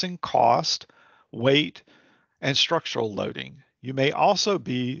increasing cost, weight, and structural loading. You may also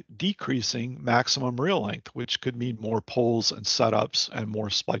be decreasing maximum reel length, which could mean more poles and setups and more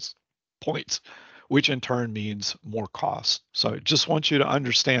splice points, which in turn means more cost. So I just want you to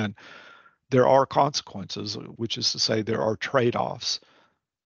understand there are consequences, which is to say there are trade-offs.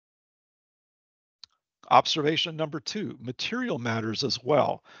 Observation number 2, material matters as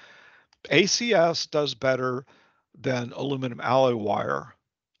well. ACS does better than aluminum alloy wire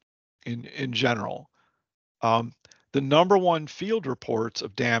in general. The number one field reports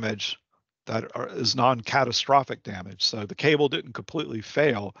of damage is non-catastrophic damage. So the cable didn't completely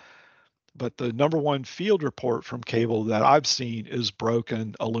fail, but the number one field report from cable that I've seen is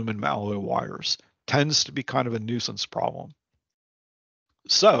broken aluminum alloy wires. Tends to be kind of a nuisance problem.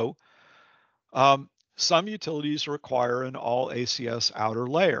 So some utilities require an all ACS outer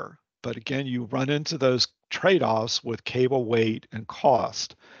layer, but again, you run into those trade-offs with cable weight and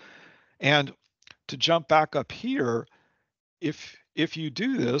cost. And to jump back up here, if you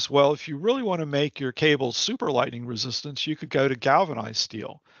do this, well, if you really want to make your cable super lightning resistance, you could go to galvanized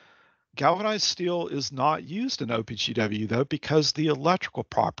steel. Galvanized steel is not used in OPGW though, because the electrical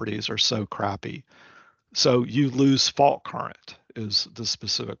properties are so crappy. So you lose fault current is the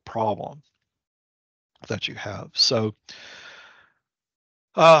specific problem that you have. So,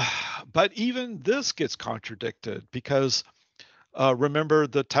 but even this gets contradicted because remember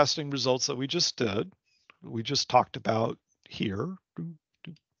the testing results that we just did, we just talked about here.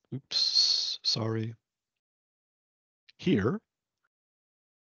 Oops, sorry. here.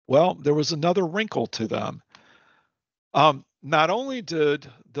 Well, there was another wrinkle to them. Not only did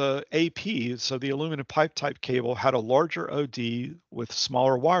the AP, so the aluminum pipe type cable, had a larger OD with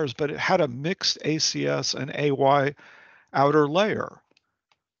smaller wires, but it had a mixed ACS and AY outer layer.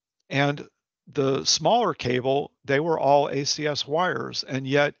 And the smaller cable, they were all ACS wires, and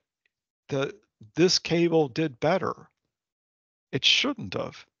yet this cable did better. It shouldn't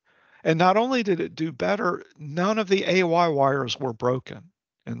have. And not only did it do better, none of the AY wires were broken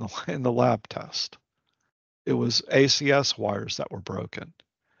in the lab test. It was ACS wires that were broken.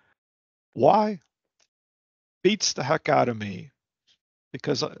 Why? Beats the heck out of me,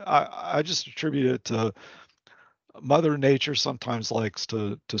 because I just attribute it to Mother Nature sometimes likes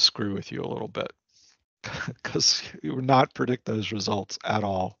to screw with you a little bit, because you would not predict those results at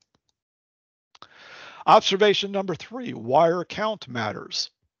all. Observation number 3, wire count matters.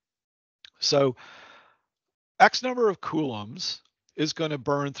 So X number of coulombs is going to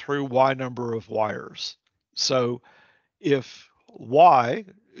burn through Y number of wires. So if Y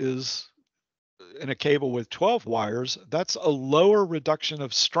is in a cable with 12 wires, that's a lower reduction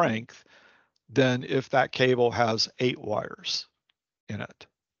of strength than if that cable has 8 wires in it.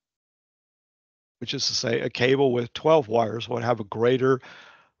 Which is to say, a cable with 12 wires would have a greater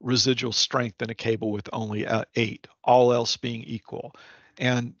residual strength than a cable with only 8, all else being equal.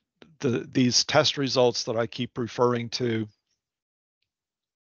 And these test results that I keep referring to,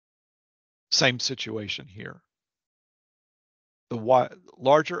 same situation here. The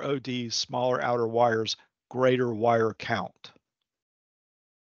larger OD, smaller outer wires, greater wire count.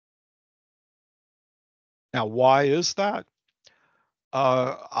 Now, why is that?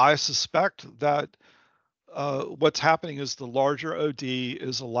 I suspect that what's happening is the larger OD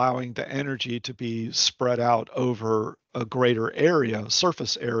is allowing the energy to be spread out over a greater area,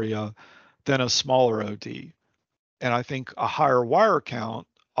 surface area, than a smaller OD. And I think a higher wire count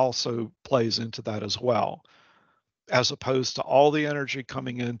also plays into that as well, as opposed to all the energy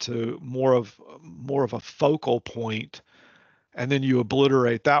coming into more of a focal point, and then you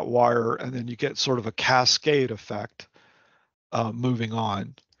obliterate that wire, and then you get sort of a cascade effect moving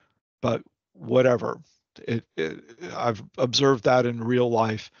on. But whatever, I've observed that in real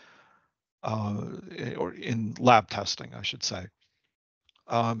life, or in lab testing, I should say.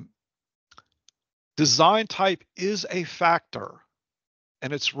 Design type is a factor,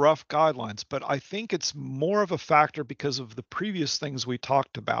 and it's rough guidelines, but I think it's more of a factor because of the previous things we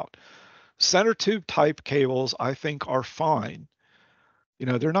talked about. Center tube type cables, I think, are fine. You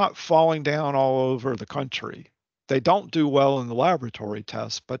know, they're not falling down all over the country. They don't do well in the laboratory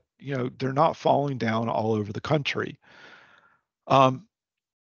tests, but you know, they're not falling down all over the country. So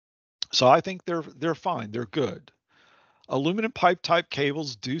I think they're fine. They're good. Aluminum pipe type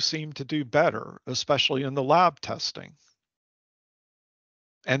cables do seem to do better, especially in the lab testing.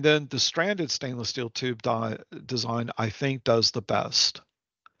 And then the stranded stainless steel tube design, I think, does the best.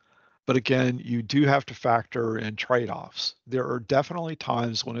 But again, you do have to factor in trade-offs. There are definitely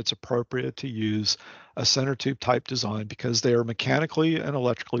times when it's appropriate to use a center tube type design because they are mechanically and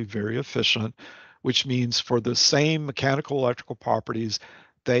electrically very efficient, which means for the same mechanical electrical properties,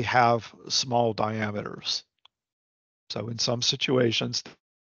 they have small diameters. So in some situations,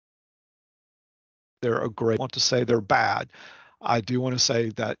 they're a great. I want to say they're bad. I do want to say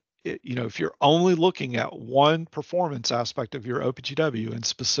that you know, if you're only looking at one performance aspect of your OPGW, and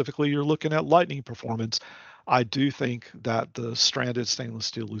specifically you're looking at lightning performance, I do think that the stranded stainless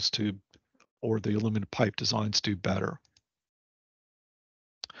steel loose tube or the aluminum pipe designs do better.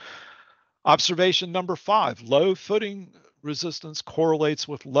 Observation number 5, low footing resistance correlates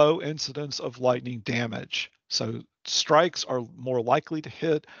with low incidence of lightning damage. So strikes are more likely to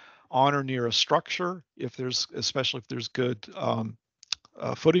hit on or near a structure especially if there's good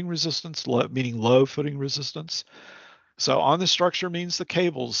footing resistance, meaning low footing resistance. So on the structure means the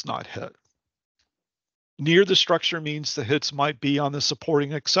cable's not hit. Near the structure means the hits might be on the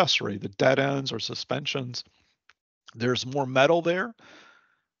supporting accessory, the dead ends or suspensions. There's more metal there,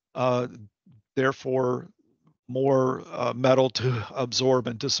 therefore more metal to absorb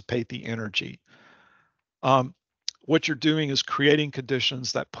and dissipate the energy. What you're doing is creating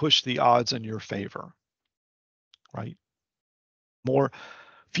conditions that push the odds in your favor, right?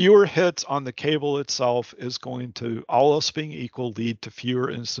 Fewer hits on the cable itself is going to, all else being equal, lead to fewer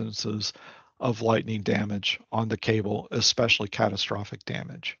instances of lightning damage on the cable, especially catastrophic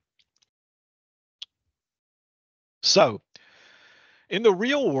damage. So in the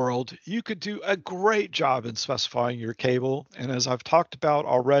real world, you could do a great job in specifying your cable. And as I've talked about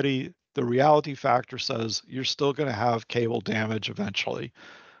already, the reality factor says you're still going to have cable damage eventually,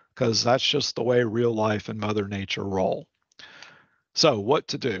 because that's just the way real life and Mother Nature roll. So what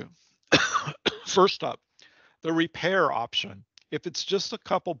to do? First up, the repair option. If it's just a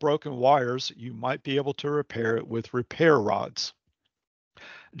couple broken wires, you might be able to repair it with repair rods.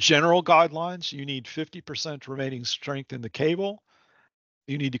 General guidelines, you need 50% remaining strength in the cable.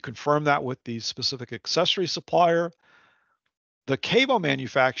 You need to confirm that with the specific accessory supplier. The cable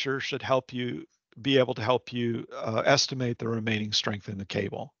manufacturer should help you be able to help you estimate the remaining strength in the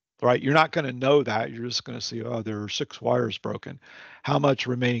cable, right? You're not going to know that. You're just going to see, oh, there are 6 wires broken. How much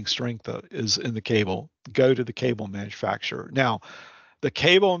remaining strength is in the cable? Go to the cable manufacturer. Now, the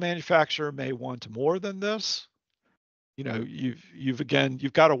cable manufacturer may want more than this. You know, you've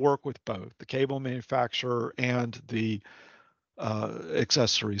got to work with both the cable manufacturer and the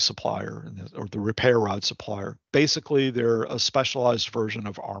accessory supplier or the repair rod supplier. Basically, they're a specialized version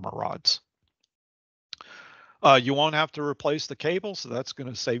of armor rods. You won't have to replace the cable, so that's going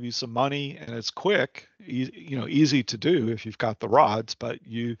to save you some money, and it's quick, easy to do if you've got the rods, but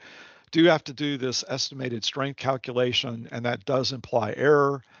you do have to do this estimated strength calculation, and that does imply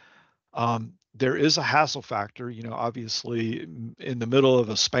error. There is a hassle factor, obviously in the middle of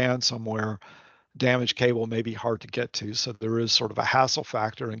a span somewhere, damaged cable may be hard to get to. So there is sort of a hassle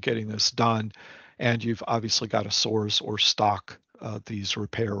factor in getting this done. And you've obviously got to source or stock these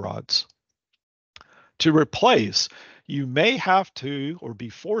repair rods. To replace, you may have to or be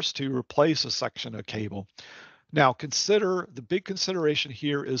forced to replace a section of cable. Now consider, the big consideration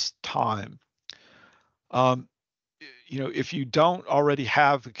here is time. If you don't already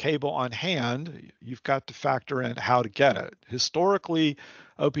have the cable on hand, you've got to factor in how to get it. Historically,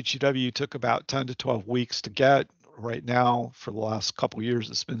 OPGW took about 10 to 12 weeks to get. Right now, for the last couple of years,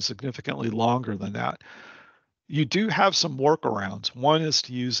 it's been significantly longer than that. You do have some workarounds. One is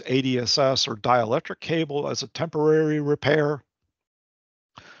to use ADSS or dielectric cable as a temporary repair.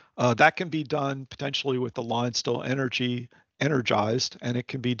 That can be done potentially with the line still energized, and it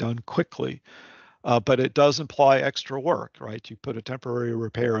can be done quickly. But it does imply extra work, right? You put a temporary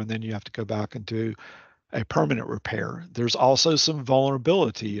repair and then you have to go back and do a permanent repair. There's also some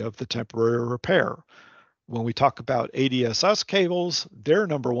vulnerability of the temporary repair. When we talk about ADSS cables, their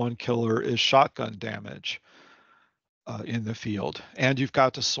number one killer is shotgun damage in the field. And you've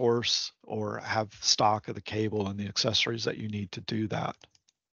got to source or have stock of the cable and the accessories that you need to do that.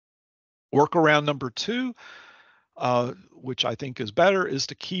 Workaround number 2, which I think is better, is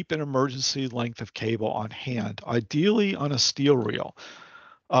to keep an emergency length of cable on hand, ideally on a steel reel.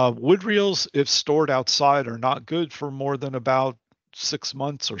 Wood reels, if stored outside, are not good for more than about 6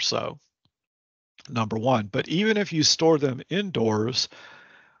 months or so, number one. But even if you store them indoors,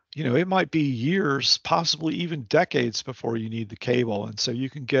 it might be years, possibly even decades before you need the cable. And so you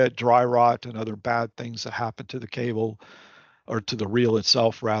can get dry rot and other bad things that happen to the cable or to the reel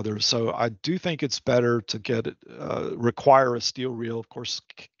itself rather. So I do think it's better to require a steel reel. Of course,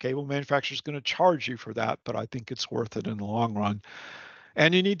 cable manufacturer is going to charge you for that, but I think it's worth it in the long run.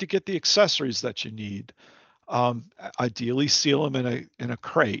 And you need to get the accessories that you need. Ideally, seal them in a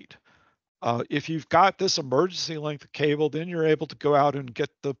crate. If you've got this emergency length of cable, then you're able to go out and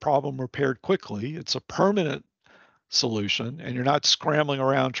get the problem repaired quickly. It's a permanent solution, and you're not scrambling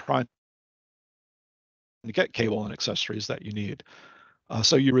around trying to get cable and accessories that you need.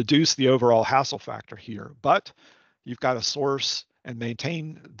 So you reduce the overall hassle factor here, but you've got to source and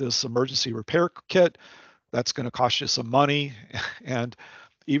maintain this emergency repair kit. That's going to cost you some money. And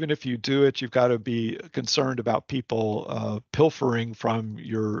even if you do it, you've got to be concerned about people pilfering from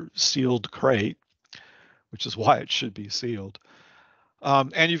your sealed crate, which is why it should be sealed.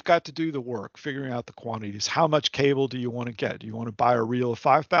 And you've got to do the work, figuring out the quantities. How much cable do you want to get? Do you want to buy a reel of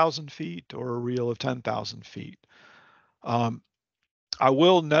 5,000 feet or a reel of 10,000 feet? I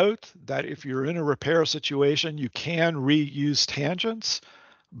will note that if you're in a repair situation, you can reuse tangents,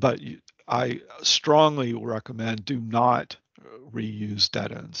 but I strongly recommend do not reuse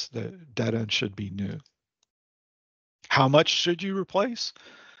dead ends. The dead end should be new. How much should you replace?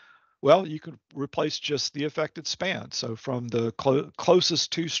 Well, you can replace just the affected span. So from the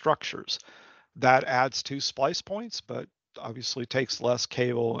closest 2 structures, that adds 2 splice points, but obviously takes less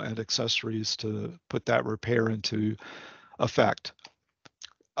cable and accessories to put that repair into effect.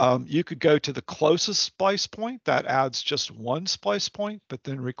 You could go to the closest splice point that adds just 1 splice point, but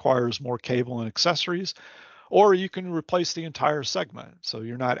then requires more cable and accessories, or you can replace the entire segment. So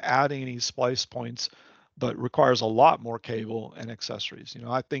you're not adding any splice points, but requires a lot more cable and accessories.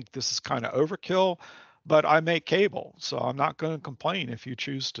 I think this is kind of overkill, but I make cable, so I'm not going to complain if you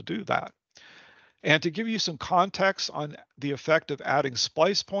choose to do that. And to give you some context on the effect of adding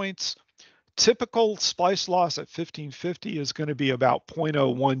splice points, typical splice loss at 1550 is going to be about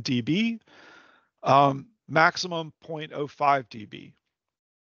 0.01 dB. maximum 0.05 dB.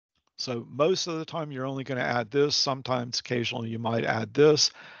 So most of the time you're only going to add this. Sometimes occasionally you might add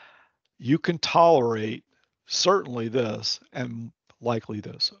this. You can tolerate certainly this and likely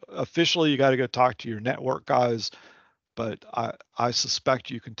this. Officially, you got to go talk to your network guys, but I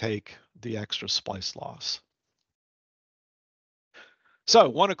suspect you can take the extra splice loss. So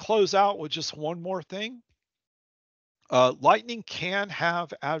want to close out with just one more thing. Lightning can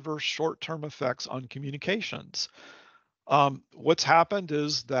have adverse short-term effects on communications. What's happened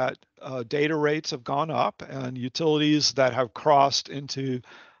is that data rates have gone up, and utilities that have crossed into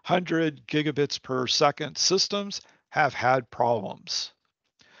 100 gigabits per second systems have had problems.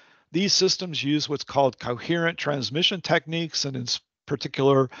 These systems use what's called coherent transmission techniques, and in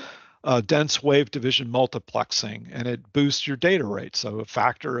particular, dense wave division multiplexing, and it boosts your data rate. So a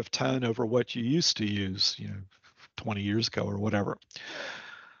factor of 10 over what you used to use, 20 years ago or whatever.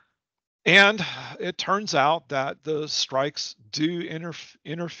 And it turns out that the strikes do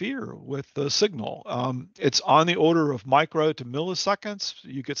interfere with the signal. It's on the order of micro to milliseconds.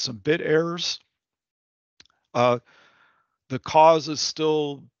 You get some bit errors. The cause is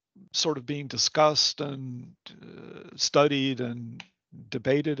still sort of being discussed and studied and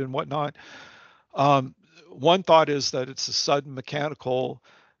debated and whatnot. One thought is that it's a sudden mechanical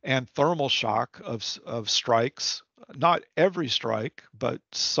and thermal shock of strikes. Not every strike, but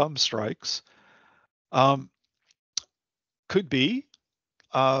some strikes. Could be.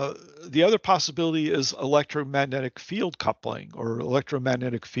 The other possibility is electromagnetic field coupling or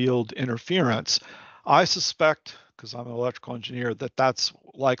electromagnetic field interference. I suspect, because I'm an electrical engineer, that that's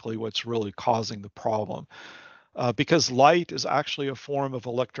likely what's really causing the problem. Because light is actually a form of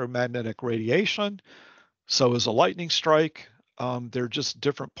electromagnetic radiation, so is a lightning strike. They're just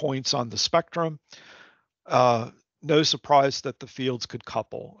different points on the spectrum. No surprise that the fields could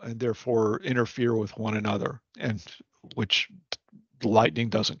couple and therefore interfere with one another, and which lightning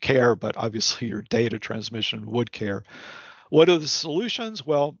doesn't care, but obviously your data transmission would care. What are the solutions?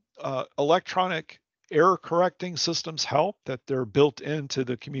 Well, electronic error correcting systems help, that they're built into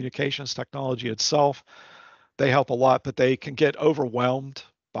the communications technology itself. They help a lot, but they can get overwhelmed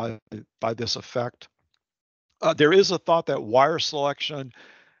by this effect. There is a thought that wire selection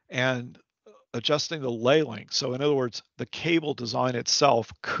and adjusting the lay length, so in other words, the cable design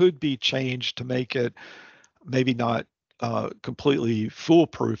itself could be changed to make it maybe not completely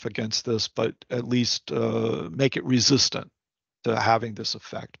foolproof against this, but at least make it resistant to having this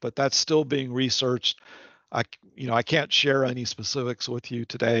effect. But that's still being researched. I can't share any specifics with you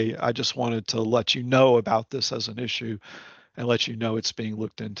today. I just wanted to let you know about this as an issue and let you know it's being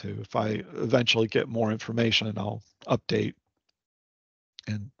looked into. If I eventually get more information, I'll update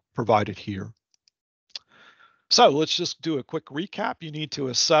and provide it here. So let's just do a quick recap. You need to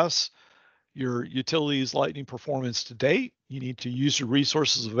assess your utility's lightning performance to date. You need to use your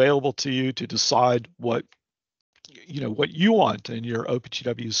resources available to you to decide what you want in your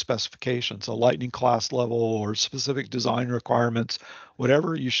OPGW specifications, a lightning class level or specific design requirements,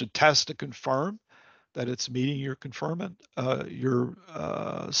 whatever. You should test to confirm that it's meeting your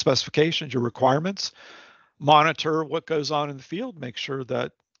specifications, your requirements. Monitor what goes on in the field, make sure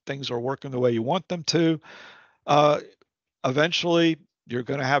that things are working the way you want them to. Eventually, you're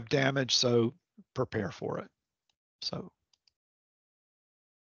going to have damage, so prepare for it. So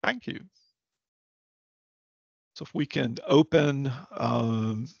thank you. So if we can open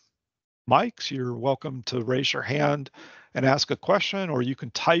mics, you're welcome to raise your hand and ask a question, or you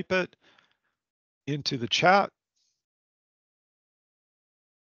can type it into the chat.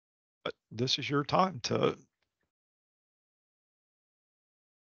 But this is your time to.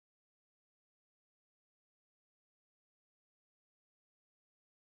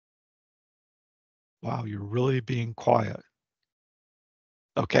 Wow, you're really being quiet.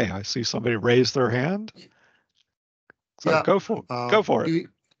 Okay, I see somebody raise their hand. So Yeah. go for it.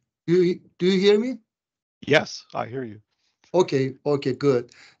 Do you hear me? Yes, I hear you. Okay,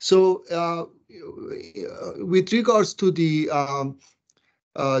 good. So with regards to the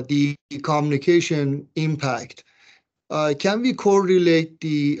communication impact, can we correlate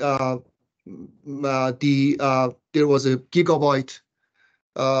there was a gigabyte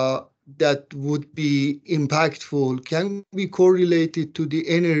that would be impactful? Can we correlate it to the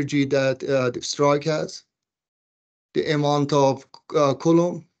energy that the strike has, the amount of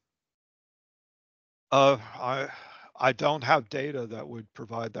coulomb? I don't have data that would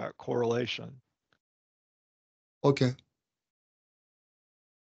provide that correlation. Okay.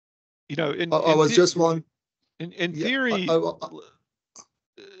 I was just one. In theory,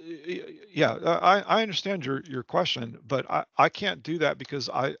 yeah, I understand your question, but I can't do that because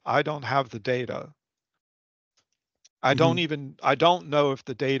I don't have the data. I don't know if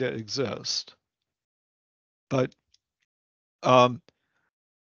the data exist, but um,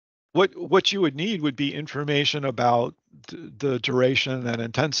 what you would need would be information about the duration and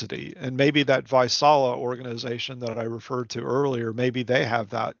intensity, and maybe that Vaisala organization that I referred to earlier, maybe they have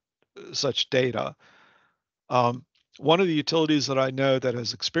that such data. Um, one of the utilities that I know that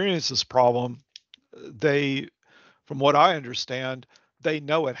has experienced this problem, they, from what I understand, they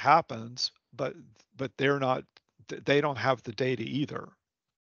know it happens, but they don't have the data either,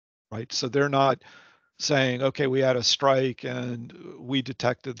 right? So they're not saying, okay, we had a strike and we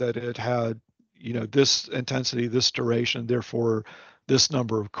detected that it had, this intensity, this duration, therefore this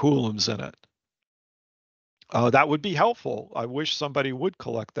number of coulombs in it. That would be helpful. I wish somebody would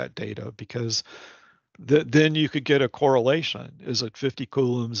collect that data, because then you could get a correlation. Is it 50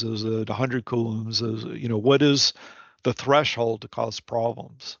 coulombs? Is it 100 coulombs? What is the threshold to cause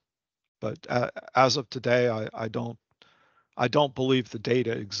problems? But as of today, I don't believe the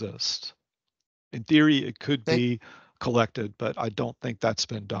data exists. In theory, it could Thank, be collected, but I don't think that's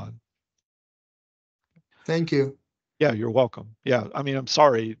been done. thank you. Yeah, you're welcome. Yeah, I mean, I'm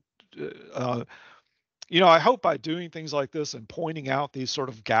sorry. Uh, I hope by doing things like this and pointing out these sort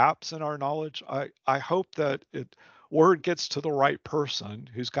of gaps in our knowledge, I hope that word gets to the right person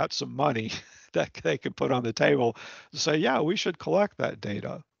who's got some money that they can put on the table to say, yeah, we should collect that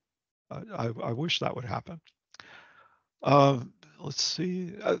data. I wish that would happen. Let's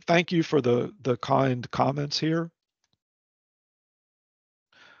see. Thank you for the kind comments here.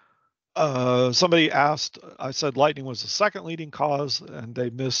 Somebody asked, I said lightning was the second leading cause, and they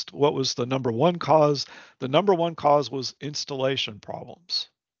missed what was the number one cause. The number one cause was installation problems.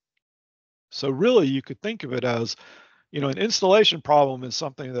 So really, you could think of it as, an installation problem is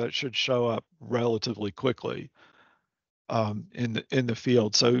something that should show up relatively quickly in the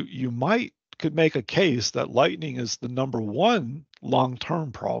field. So you could make a case that lightning is the number one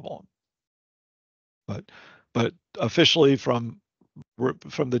long-term problem. But officially, from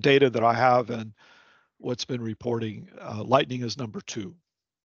the data that I have and what's been reporting, lightning is number two.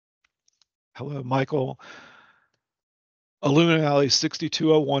 Hello, Michael. Aluminum alloy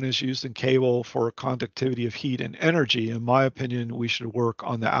 6201 is used in cable for conductivity of heat and energy. In my opinion, we should work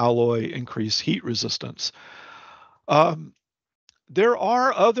on the alloy increase heat resistance. There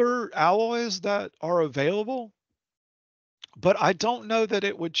are other alloys that are available, but I don't know that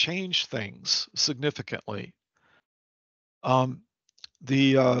it would change things significantly.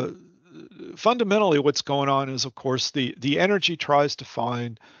 The fundamentally, what's going on is, of course, the energy tries to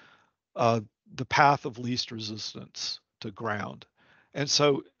find uh, the path of least resistance to ground, and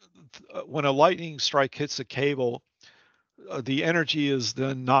so when a lightning strike hits a cable, the energy is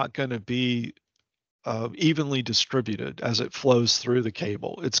then not going to be evenly distributed as it flows through the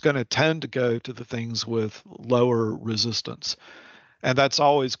cable. It's going to tend to go to the things with lower resistance, and that's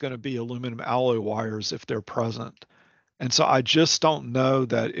always going to be aluminum alloy wires if they're present. And so I just don't know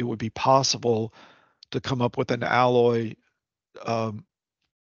that it would be possible to come up with an alloy um,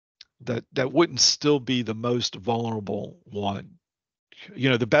 that wouldn't still be the most vulnerable one.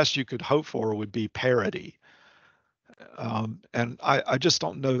 The best you could hope for would be parity. And I just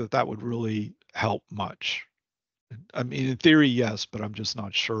don't know that that would really help much. I mean, in theory, yes, but I'm just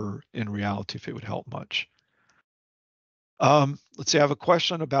not sure in reality if it would help much. Let's see, I have a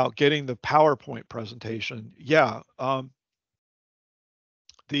question about getting the PowerPoint presentation. Yeah,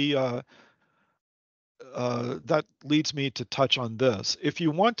 the that leads me to touch on this. If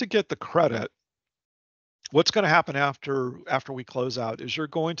you want to get the credit, what's going to happen after we close out is you're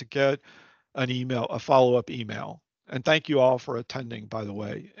going to get an email, a follow-up email. And thank you all for attending, by the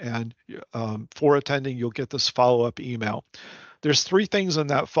way. And for attending, you'll get this follow-up email. There's three things in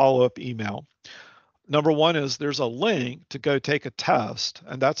that follow-up email. Number one is there's a link to go take a test,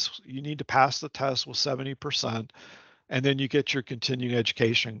 and you need to pass the test with 70%, and then you get your continuing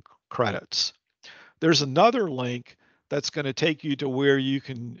education credits. There's another link that's going to take you to where you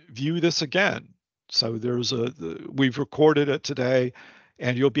can view this again. So we've recorded it today,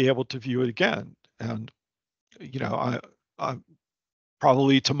 and you'll be able to view it again. And I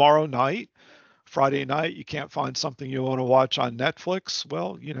probably tomorrow night, Friday night, you can't find something you want to watch on Netflix.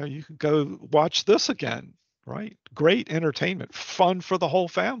 Well, you can go watch this again, right? Great entertainment, fun for the whole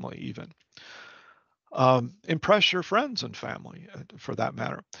family, even. Impress your friends and family, for that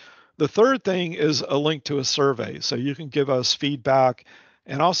matter. The third thing is a link to a survey, so you can give us feedback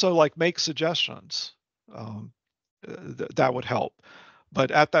and also make suggestions. That would help. But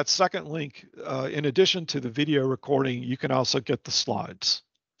at that second link, in addition to the video recording, you can also get the slides.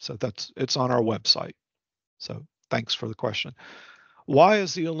 So it's on our website. So thanks for the question. Why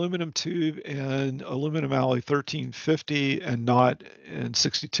is the aluminum tube in aluminum alloy 1350 and not in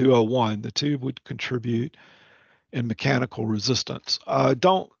 6201? The tube would contribute in mechanical resistance. I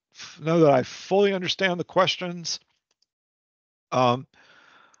don't know that I fully understand the questions, but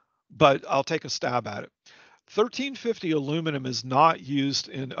I'll take a stab at it. 1350 aluminum is not used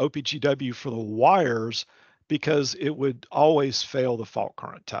in OPGW for the wires because it would always fail the fault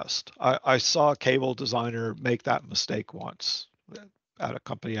current test. I saw a cable designer make that mistake once at a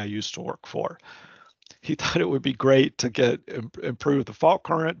company I used to work for. He thought it would be great to improve the fault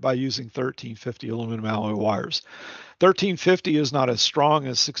current by using 1350 aluminum alloy wires. 1350 is not as strong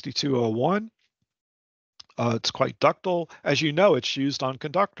as 6201. It's quite ductile. As you know, it's used on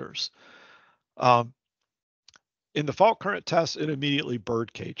conductors. Um, in the fault current test, it immediately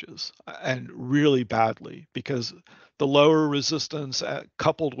bird cages and really badly because the lower resistance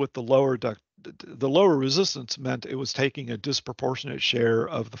coupled with the lower resistance meant it was taking a disproportionate share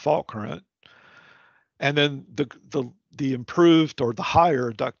of the fault current. And then the improved or the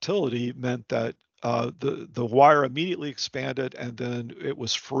higher ductility meant that the wire immediately expanded and then it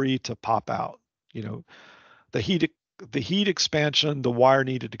was free to pop out. You know, the heat expansion, the wire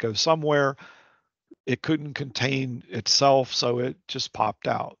needed to go somewhere. It couldn't contain itself, so it just popped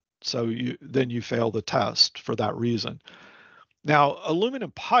out. So you fail the test for that reason. Now, aluminum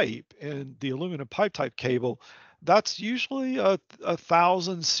pipe and the aluminum pipe type cable, that's usually a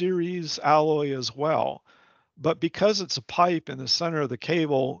 1000 series alloy as well. But because it's a pipe in the center of the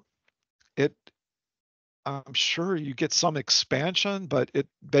cable, I'm sure you get some expansion, but it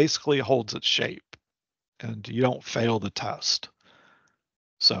basically holds its shape and you don't fail the test.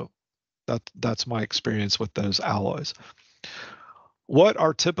 So that's my experience with those alloys. What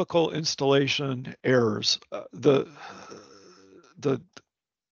are typical installation errors? There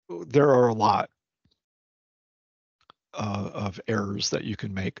are a lot of errors that you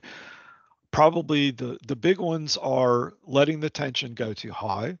can make. Probably the big ones are letting the tension go too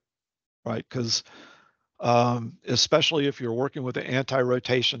high, right? Because especially if you're working with an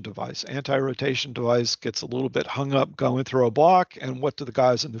anti-rotation device. Anti-rotation device gets a little bit hung up going through a block, and what do the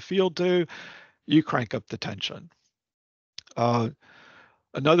guys in the field do? You crank up the tension.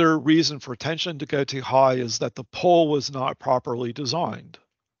 Another reason for tension to go too high is that the pull was not properly designed.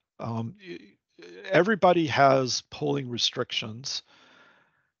 Everybody has pulling restrictions,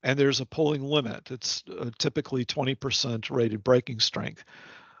 and there's a pulling limit. It's typically 20% rated breaking strength.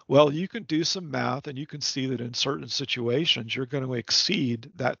 Well, you can do some math and you can see that in certain situations, you're going to exceed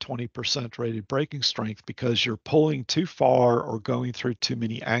that 20% rated breaking strength because you're pulling too far or going through too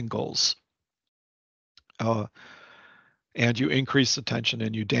many angles. And you increase the tension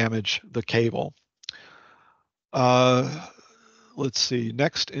and you damage the cable. Let's see,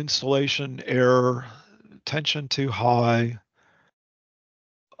 next installation error, tension too high.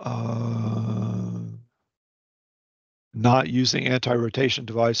 Not using anti-rotation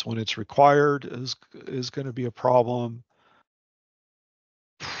device when it's required is going to be a problem.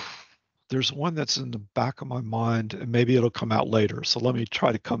 There's one that's in the back of my mind, and maybe it'll come out later. So let me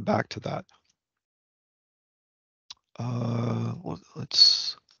try to come back to that.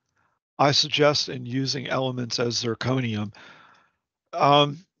 I suggest in using elements as zirconium.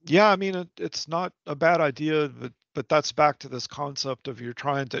 Yeah, I mean, it's not a bad idea, but that's back to this concept of you're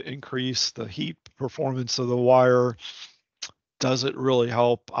trying to increase the heat performance of the wire. Does it really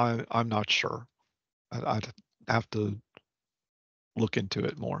help? I'm not sure. I'd have to look into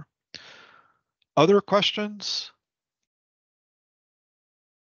it more. Other questions?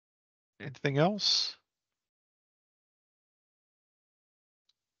 Anything else?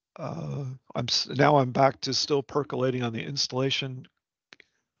 I'm back to still percolating on the installation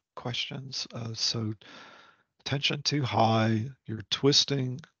questions. So tension too high, you're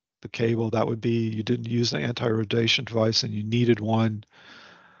twisting the cable. That would be you didn't use an anti-rotation device and you needed one.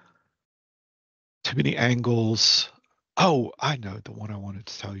 Too many angles. Oh, I know the one I wanted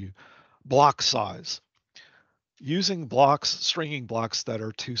to tell you. Block size. Using blocks, stringing blocks that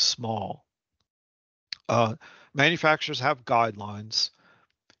are too small. Manufacturers have guidelines,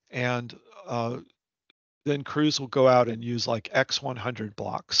 and then crews will go out and use like X100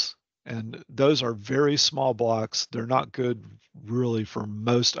 blocks. And those are very small blocks. They're not good really for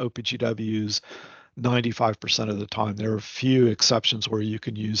most OPGWs 95% of the time. There are a few exceptions where you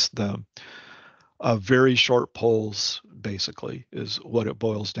can use them. Very short poles, basically, is what it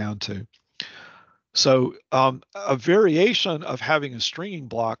boils down to. So a variation of having a stringing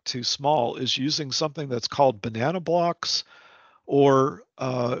block too small is using something that's called banana blocks or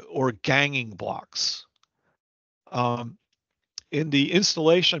ganging blocks. In the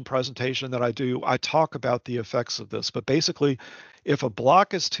installation presentation that I do, I talk about the effects of this. But basically, if a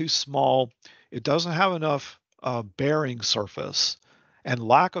block is too small, it doesn't have enough bearing surface, and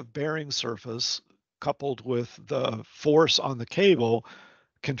lack of bearing surface coupled with the force on the cable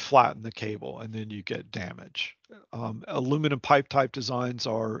can flatten the cable, and then you get damage. Aluminum pipe type designs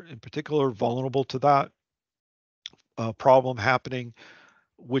are in particular vulnerable to that problem happening,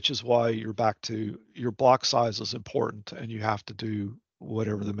 which is why you're back to your block size is important and you have to do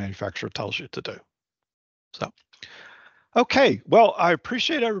whatever the manufacturer tells you to do. So, okay, well, I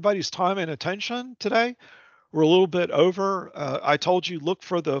appreciate everybody's time and attention today. We're a little bit over. I told you look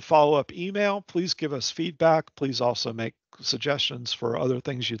for the follow-up email. Please give us feedback. Please also make suggestions for other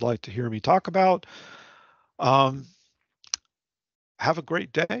things you'd like to hear me talk about. Have a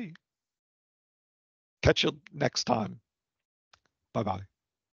great day. Catch you next time. Bye-bye.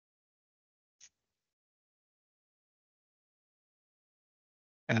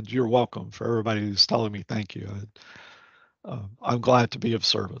 And you're welcome for everybody who's telling me thank you. I'm glad to be of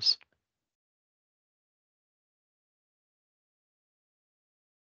service.